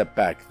concept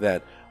back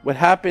then. What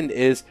happened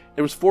is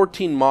there was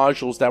 14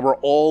 modules that were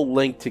all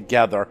linked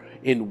together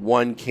in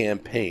one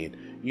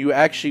campaign. You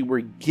actually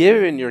were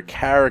given your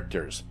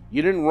characters.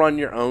 You didn't run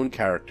your own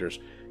characters.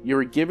 You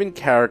were given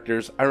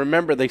characters. I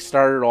remember they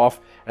started off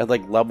at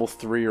like level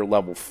 3 or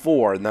level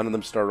 4. None of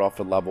them started off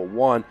at level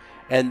 1.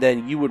 And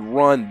then you would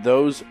run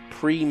those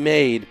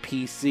pre-made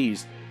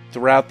PCs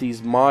throughout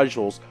these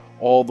modules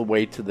all the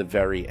way to the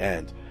very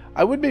end.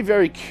 I would be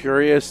very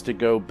curious to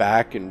go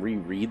back and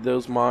reread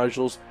those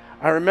modules.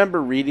 I remember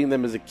reading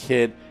them as a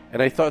kid,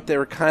 and I thought they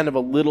were kind of a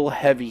little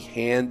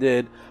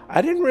heavy-handed.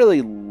 I didn't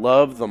really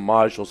love the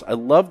modules. I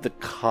loved the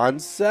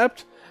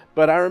concept,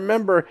 but I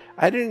remember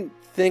I didn't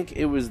think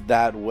it was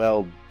that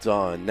well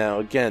done. Now,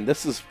 again,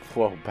 this is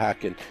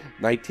back in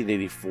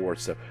 1984,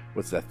 so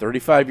what's that,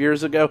 35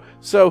 years ago?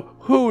 So,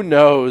 who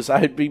knows?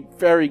 I'd be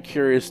very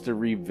curious to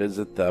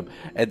revisit them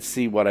and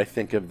see what I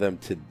think of them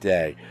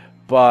today.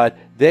 But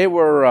they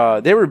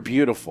were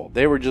beautiful.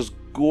 They were just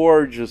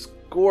gorgeous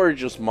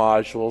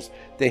modules.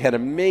 They had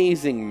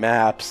amazing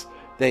maps.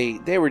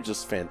 They were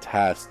just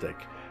fantastic.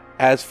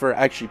 As for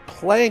actually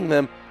playing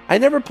them, I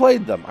never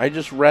played them. I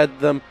just read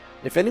them.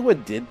 If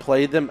anyone did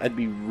play them, I'd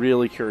be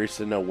really curious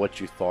to know what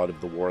you thought of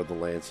the War of the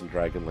Lance and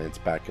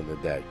Dragonlance back in the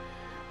day.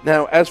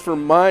 Now, as for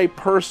my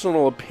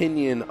personal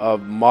opinion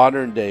of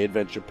modern-day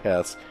adventure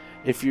paths,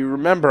 if you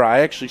remember, I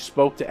actually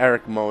spoke to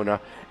Eric Mona,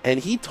 and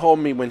he told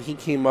me when he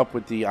came up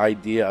with the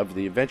idea of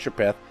the adventure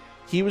path,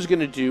 he was going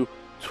to do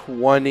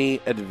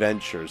 20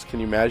 adventures.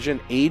 Can you imagine?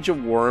 Age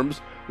of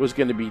Worms was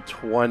going to be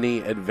 20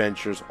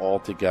 adventures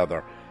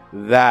altogether.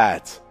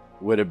 That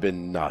would have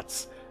been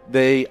nuts.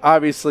 They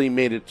obviously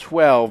made it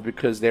 12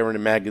 because they were in a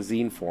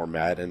magazine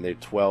format, and their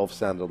 12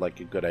 sounded like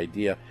a good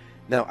idea.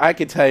 Now, I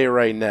can tell you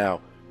right now,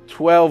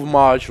 12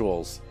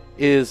 modules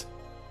is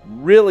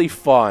really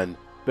fun,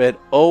 but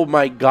oh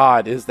my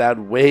god, is that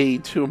way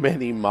too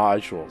many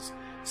modules.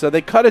 So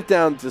they cut it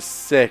down to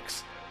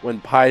 6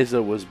 when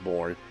Paizo was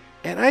born.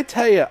 And I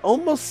tell you,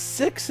 almost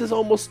 6 is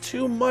almost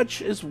too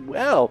much as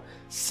well.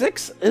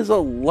 6 is a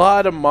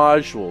lot of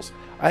modules.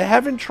 I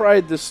haven't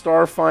tried the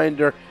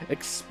Starfinder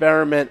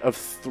experiment of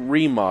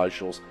 3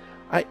 modules.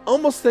 I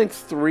almost think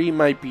 3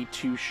 might be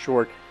too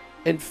short.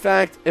 In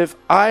fact, if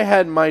I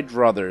had my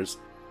druthers,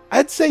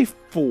 I'd say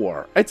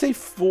 4. I'd say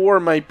 4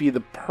 might be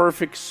the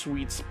perfect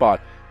sweet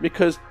spot.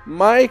 Because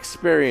my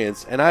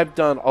experience, and I've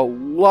done a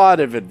lot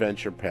of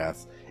adventure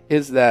paths,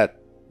 is that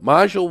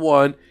Module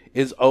 1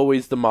 is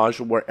always the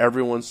module where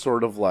everyone's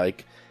sort of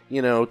like,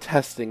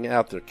 testing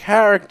out their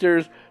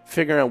characters,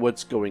 figuring out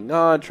what's going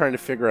on, trying to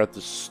figure out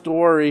the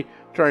story,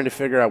 trying to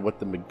figure out what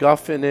the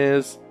MacGuffin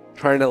is,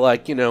 trying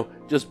to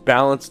just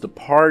balance the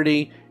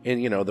party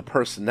and, the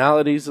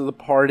personalities of the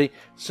party.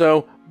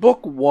 So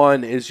book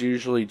 1 is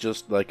usually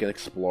just like an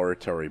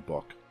exploratory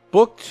book.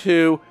 Book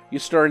 2, you're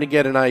starting to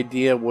get an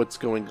idea of what's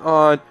going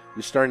on,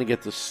 you're starting to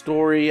get the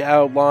story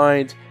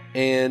outlined,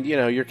 and,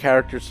 your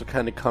characters are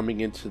kind of coming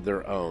into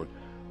their own.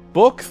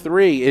 Book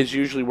 3 is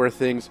usually where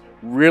things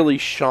really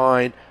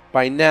shine.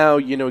 By now,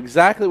 you know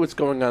exactly what's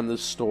going on in the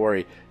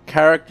story.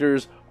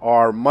 Characters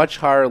are much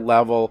higher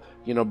level.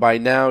 By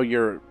now,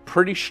 you're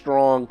pretty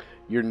strong.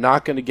 You're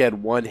not going to get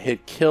one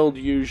hit killed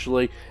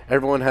usually.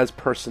 Everyone has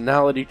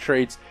personality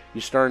traits.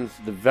 You're starting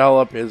to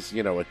develop as,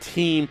 a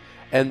team.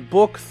 And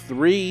Book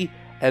 3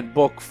 and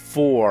Book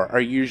 4 are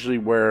usually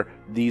where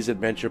these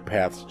adventure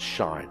paths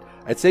shine.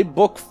 I'd say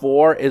Book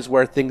 4 is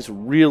where things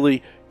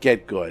really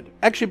get good.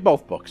 Actually,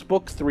 both books,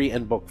 Book 3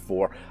 and Book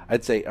 4,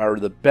 I'd say are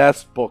the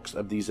best books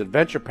of these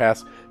adventure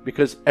paths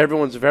because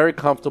everyone's very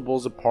comfortable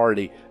as a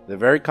party. They're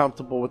very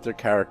comfortable with their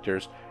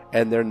characters,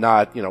 and they're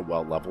not,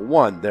 level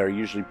 1. They're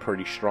usually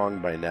pretty strong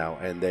by now,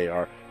 and they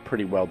are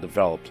pretty well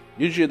developed.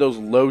 Usually those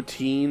low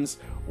teens,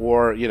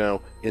 or,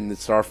 in the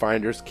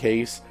Starfinder's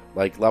case,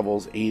 like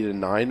levels 8 and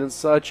 9 and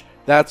such,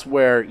 that's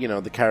where,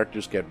 the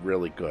characters get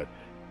really good.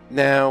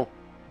 Now,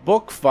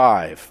 Book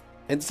 5,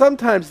 and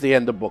sometimes the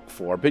end of Book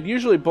 4, but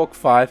usually Book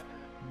 5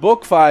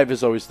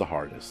 is always the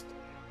hardest.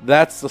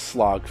 That's the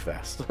slog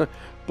fest.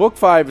 Book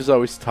 5 is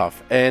always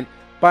tough, and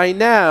by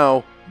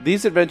now,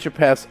 these adventure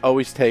paths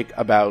always take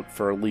about,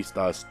 for at least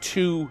us,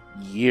 2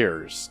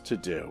 years to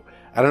do.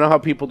 I don't know how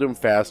people do them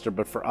faster,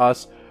 but for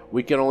us,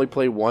 we can only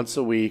play once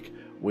a week.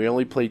 We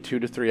only play 2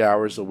 to 3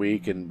 hours a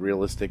week, and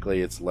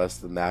realistically, it's less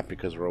than that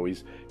because we're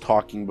always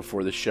talking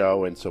before the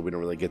show, and so we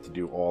don't really get to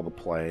do all the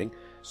playing.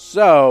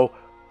 So,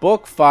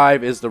 Book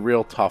 5 is the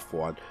real tough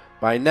one.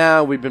 By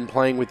now, we've been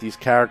playing with these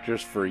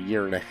characters for a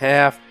year and a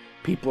half.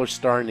 People are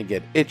starting to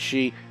get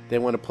itchy. They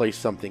want to play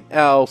something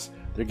else.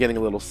 They're getting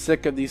a little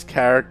sick of these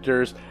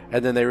characters,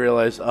 and then they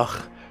realize,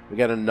 ugh, we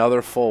got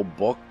another full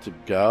book to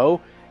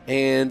go,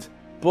 and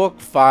Book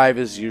 5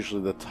 is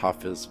usually the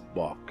toughest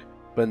book.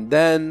 But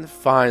then,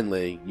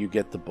 finally, you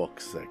get to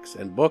Book 6.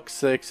 And Book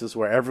 6 is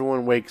where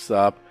everyone wakes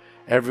up,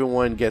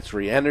 everyone gets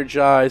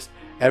re-energized,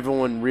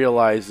 everyone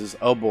realizes,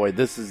 oh boy,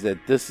 this is it,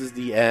 this is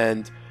the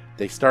end.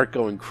 They start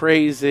going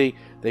crazy,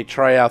 they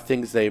try out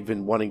things they've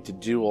been wanting to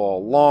do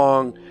all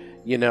along,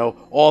 you know,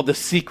 all the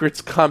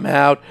secrets come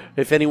out.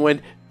 If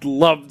anyone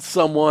loved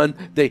someone,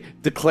 they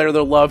declare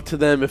their love to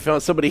them. If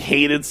somebody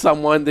hated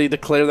someone, they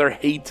declare their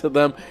hate to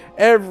them.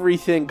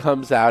 Everything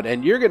comes out,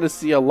 and you're going to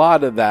see a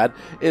lot of that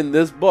in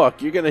this book.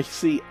 You're going to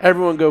see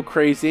everyone go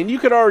crazy, and you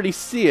could already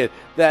see it,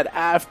 that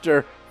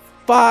after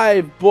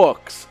 5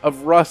 books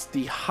of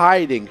Rusty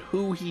hiding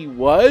who he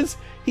was,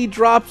 he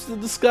drops the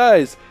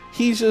disguise.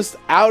 He's just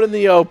out in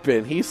the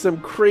open. He's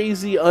some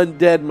crazy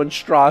undead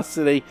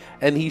monstrosity,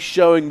 and he's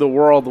showing the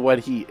world what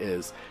he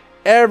is.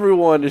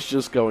 Everyone is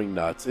just going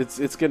nuts.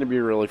 It's going to be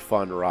a really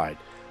fun ride.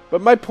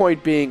 But my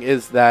point being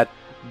is that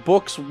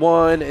books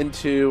 1 and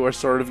 2 are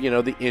sort of, you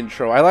know, the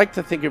intro. I like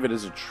to think of it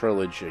as a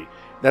trilogy.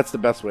 That's the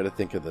best way to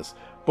think of this.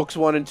 Books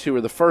 1 and 2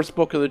 are the first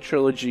book of the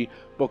trilogy.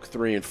 Book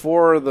 3 and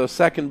 4 are the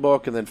second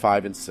book, and then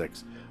 5 and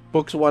 6.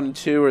 Books 1 and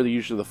 2 are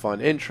usually the fun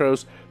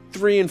intros.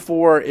 3 and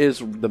 4 is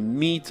the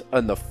meat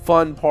and the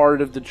fun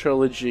part of the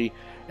trilogy.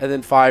 And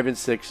then 5 and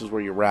 6 is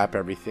where you wrap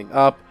everything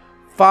up.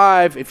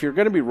 5, if you're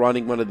going to be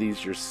running one of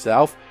these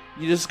yourself,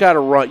 you just got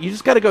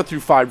to go through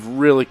 5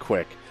 really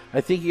quick.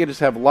 I think you can just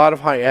have a lot of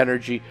high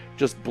energy,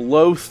 just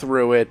blow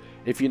through it.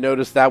 If you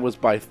notice, that was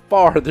by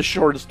far the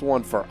shortest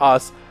one for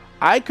us.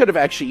 I could have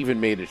actually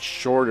even made it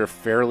shorter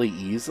fairly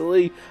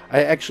easily.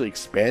 I actually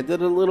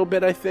expanded a little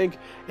bit, I think,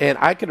 and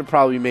I could have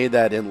probably made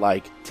that in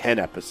like 10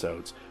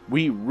 episodes.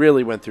 We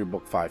really went through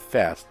book 5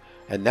 fast,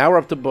 and now we're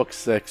up to book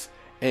 6,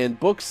 and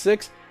book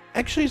 6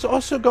 actually is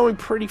also going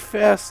pretty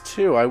fast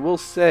too. I will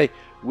say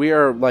we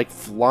are like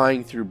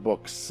flying through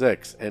book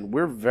 6, and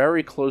we're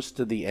very close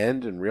to the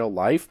end in real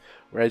life,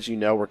 where, as you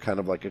know, we're kind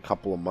of like a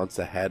couple of months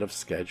ahead of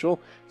schedule.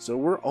 So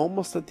we're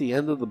almost at the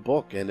end of the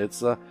book, and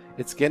it's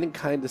getting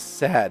kind of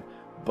sad.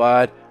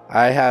 But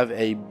I have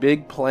a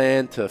big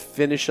plan to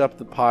finish up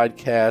the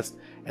podcast,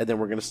 and then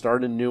we're going to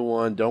start a new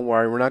one. Don't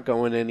worry, we're not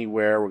going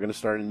anywhere. We're going to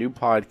start a new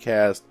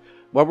podcast.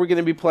 What we're going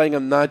to be playing,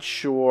 I'm not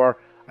sure.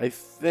 I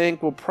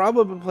think we'll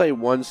probably play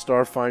one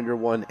Starfinder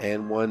 1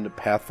 and one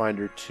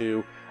Pathfinder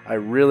 2. I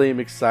really am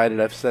excited.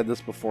 I've said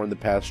this before in the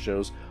past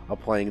shows of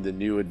playing the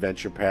new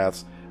adventure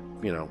paths.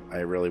 You know, I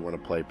really want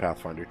to play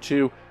Pathfinder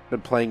 2.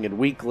 Been playing it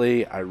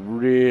weekly. I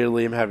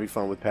really am having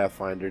fun with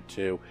Pathfinder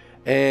 2.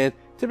 And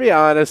to be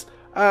honest,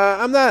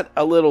 I'm not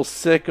a little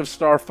sick of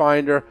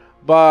Starfinder,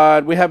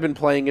 but we have been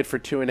playing it for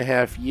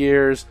 2.5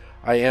 years.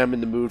 I am in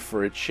the mood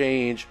for a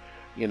change.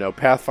 You know,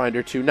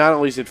 Pathfinder 2, not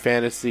only is it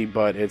fantasy,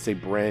 but it's a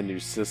brand new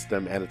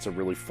system, and it's a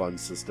really fun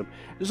system.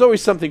 There's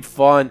always something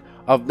fun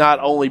of not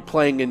only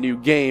playing a new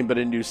game, but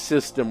a new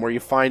system where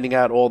you're finding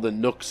out all the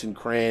nooks and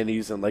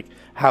crannies and like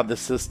how the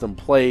system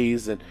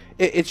plays, and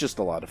it's just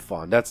a lot of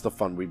fun. That's the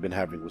fun we've been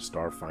having with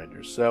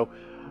Starfinder. So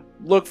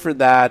look for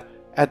that.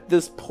 At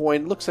this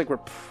point, looks like we're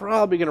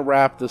probably going to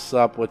wrap this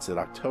up. What's it,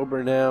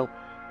 October now?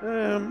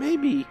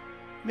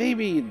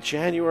 Maybe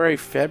January,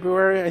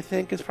 February, I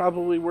think, is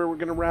probably where we're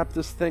going to wrap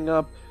this thing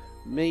up.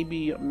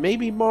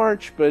 Maybe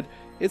March, but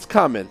it's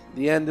coming.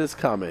 The end is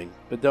coming.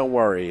 But don't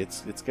worry,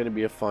 it's going to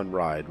be a fun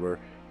ride where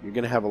you're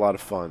going to have a lot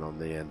of fun on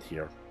the end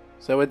here.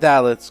 So with that,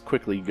 let's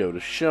quickly go to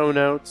show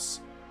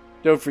notes.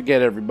 Don't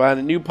forget,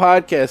 everybody, a new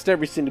podcast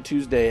every single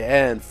Tuesday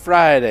and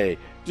Friday.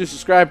 Do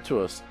subscribe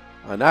to us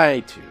on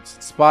iTunes,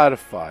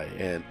 Spotify,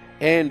 and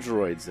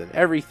Androids, and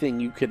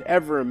everything you could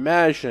ever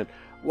imagine.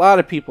 A lot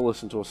of people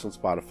listen to us on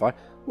Spotify. A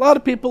lot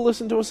of people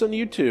listen to us on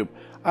YouTube.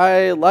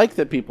 I like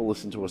that people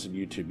listen to us on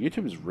YouTube.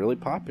 YouTube is really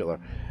popular.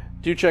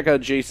 Do check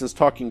out Jason's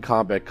Talking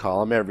Combat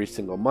column every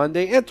single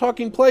Monday and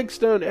Talking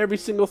Plaguestone every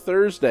single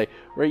Thursday,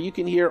 where you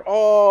can hear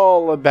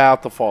all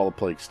about the Fall of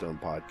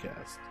Plaguestone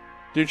podcast.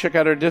 Do check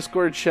out our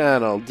Discord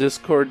channel,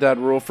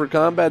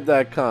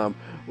 discord.rollforcombat.com,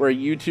 where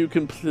you too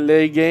can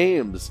play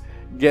games,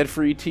 get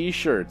free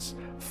t-shirts,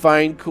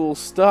 find cool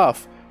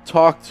stuff,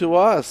 talk to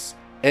us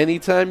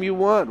anytime you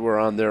want. We're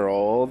on there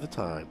all the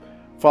time.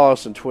 Follow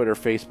us on Twitter,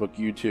 Facebook,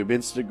 YouTube,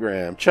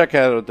 Instagram. Check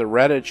out the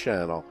Reddit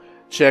channel.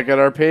 Check out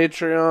our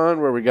Patreon,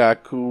 where we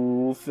got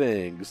cool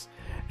things.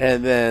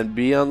 And then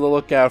be on the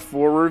lookout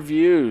for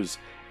reviews.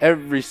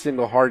 Every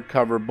single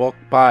hardcover book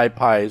by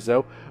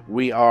Paizo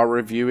we are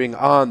reviewing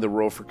on the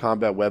Roll for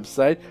Combat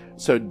website,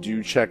 so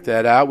do check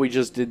that out. We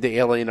just did the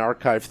Alien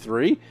Archive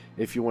 3,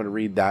 if you want to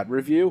read that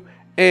review.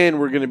 And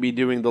we're going to be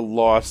doing the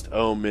Lost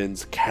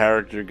Omens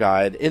character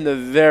guide in the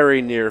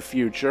very near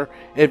future,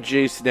 if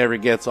Jason ever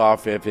gets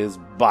off of his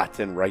butt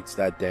and writes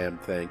that damn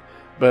thing.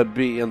 But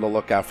be on the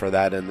lookout for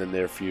that in the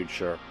near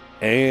future.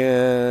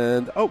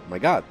 And, oh my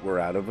god, we're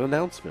out of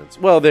announcements.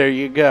 Well, there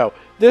you go.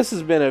 This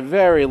has been a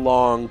very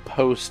long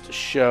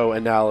post-show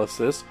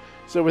analysis.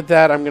 So with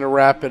that, I'm going to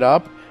wrap it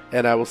up,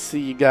 and I will see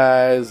you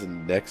guys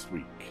next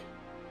week.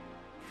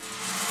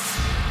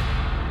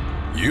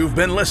 You've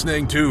been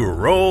listening to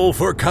Roll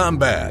for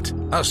Combat,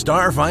 a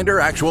Starfinder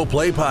actual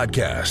play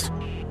podcast.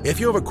 If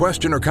you have a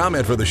question or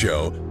comment for the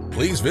show,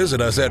 please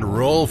visit us at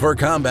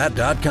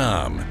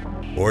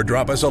rollforcombat.com or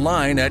drop us a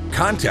line at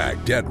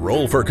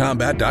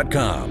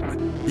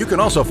contact@rollforcombat.com. You can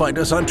also find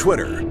us on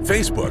Twitter,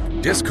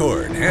 Facebook,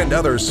 Discord, and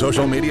other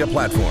social media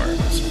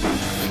platforms.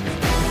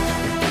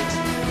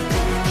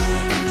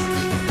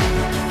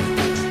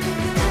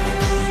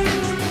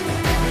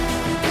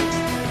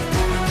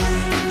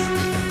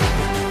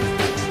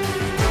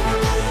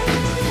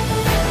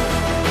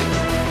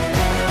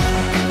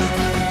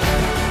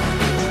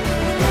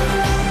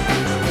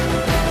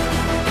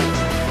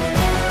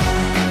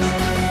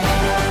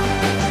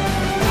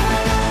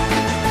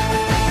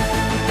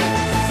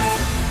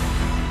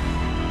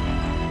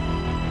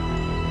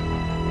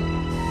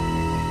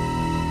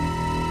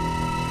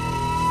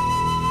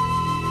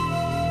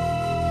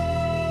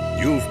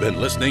 You've been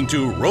listening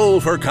to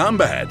Roll for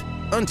Combat.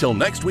 Until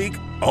next week,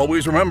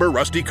 always remember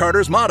Rusty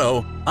Carter's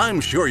motto,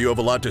 I'm sure you have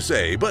a lot to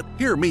say, but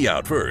hear me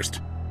out first.